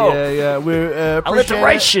night. Whoa. Yeah. We appreciate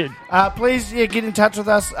Alliteration. it. Please, get in touch with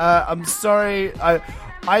us. I'm sorry.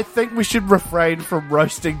 I think we should refrain from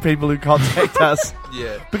roasting people who contact us.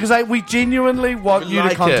 Yeah. Because we genuinely want you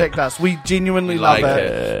to contact us. We genuinely love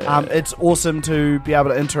it. It's awesome to be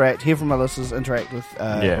able to interact, hear from our listeners, interact with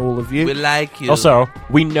all of you. We like you. Also,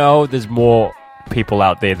 we know there's more people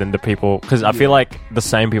out there than the people, because I feel like the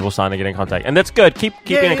same people starting to get in contact, and that's good. Keep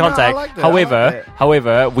getting in contact. I like that.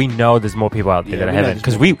 However, we know there's more people out there that haven't,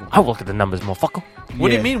 because I look at the numbers more. Fucker. What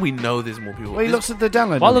do you mean we know there's more people? Well, he looks at the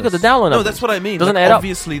download. Well, look at the download. No, that's what I mean. Doesn't add up.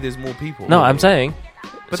 Obviously, there's more people. No, I'm saying.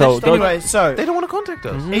 But So Anyway, so they don't want to contact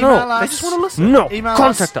us. email us. They just want to listen. No, Email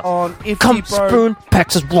contact us us. on Come FDBro. spoon,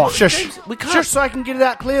 Pax's block. Shush. We can't. Shush, so I can get it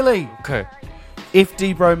out clearly. Okay.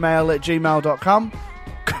 fdbromail@gmail.com.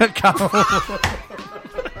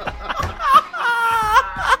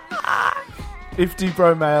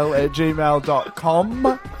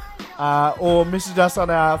 fdbromail@gmail.com. Or message us on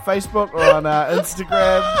our Facebook or on our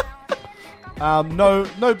Instagram. No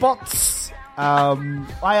bots.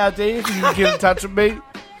 IRD, if you can get in touch with me.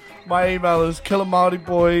 My email is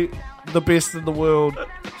killamariboy, the best in the world.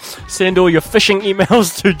 Send all your phishing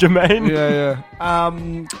emails to Jermaine. Yeah.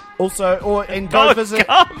 Also, go visit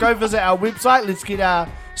our website. Let's get our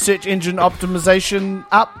search engine optimization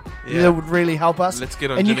up. Yeah. That would really help us. Let's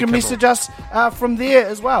get on and you Jimmy can Kimmel. message us from there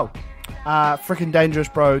as well.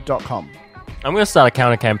 frickindangerousbro.com. I'm going to start a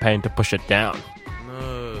counter campaign to push it down.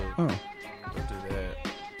 No. Oh. Don't do that.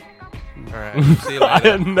 All right. See you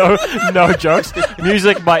later. no jokes.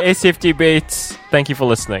 Music by SFT Beats. Thank you for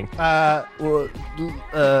listening.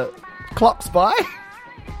 Clocks by.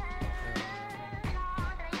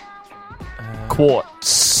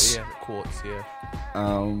 Quartz. Yeah, quartz, yeah.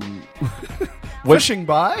 Fishing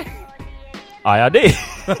by. IRD.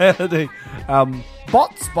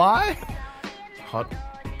 Bots by. Hot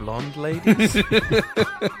blonde ladies.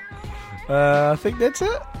 I think that's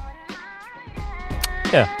it.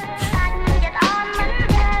 Yeah.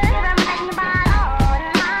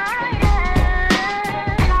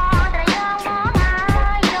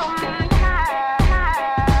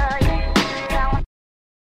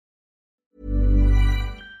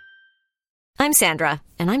 I'm Sandra,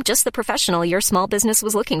 and I'm just the professional your small business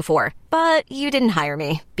was looking for. But you didn't hire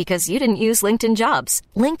me because you didn't use LinkedIn Jobs.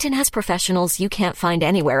 LinkedIn has professionals you can't find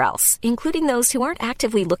anywhere else, including those who aren't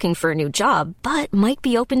actively looking for a new job, but might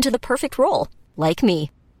be open to the perfect role, like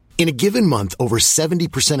me. In a given month, over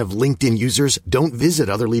 70% of LinkedIn users don't visit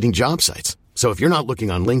other leading job sites. So if you're not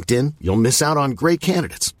looking on LinkedIn, you'll miss out on great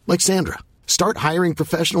candidates like Sandra. Start hiring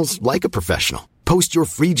professionals like a professional. Post your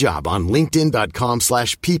free job on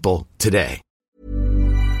linkedin.com/people today.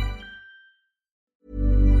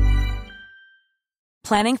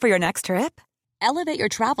 Planning for your next trip? Elevate your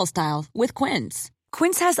travel style with Quince.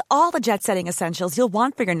 Quince has all the jet-setting essentials you'll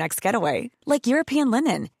want for your next getaway, like European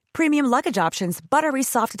linen, premium luggage options, buttery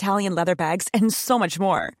soft Italian leather bags, and so much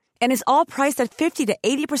more. And is all priced at 50 to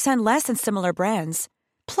 80% less than similar brands.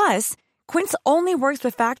 Plus, Quince only works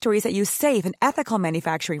with factories that use safe and ethical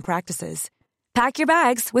manufacturing practices. Pack your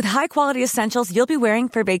bags with high-quality essentials you'll be wearing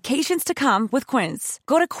for vacations to come with Quince.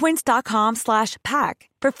 Go to quince.com/pack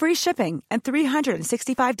for free shipping and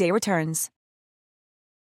 365-day returns.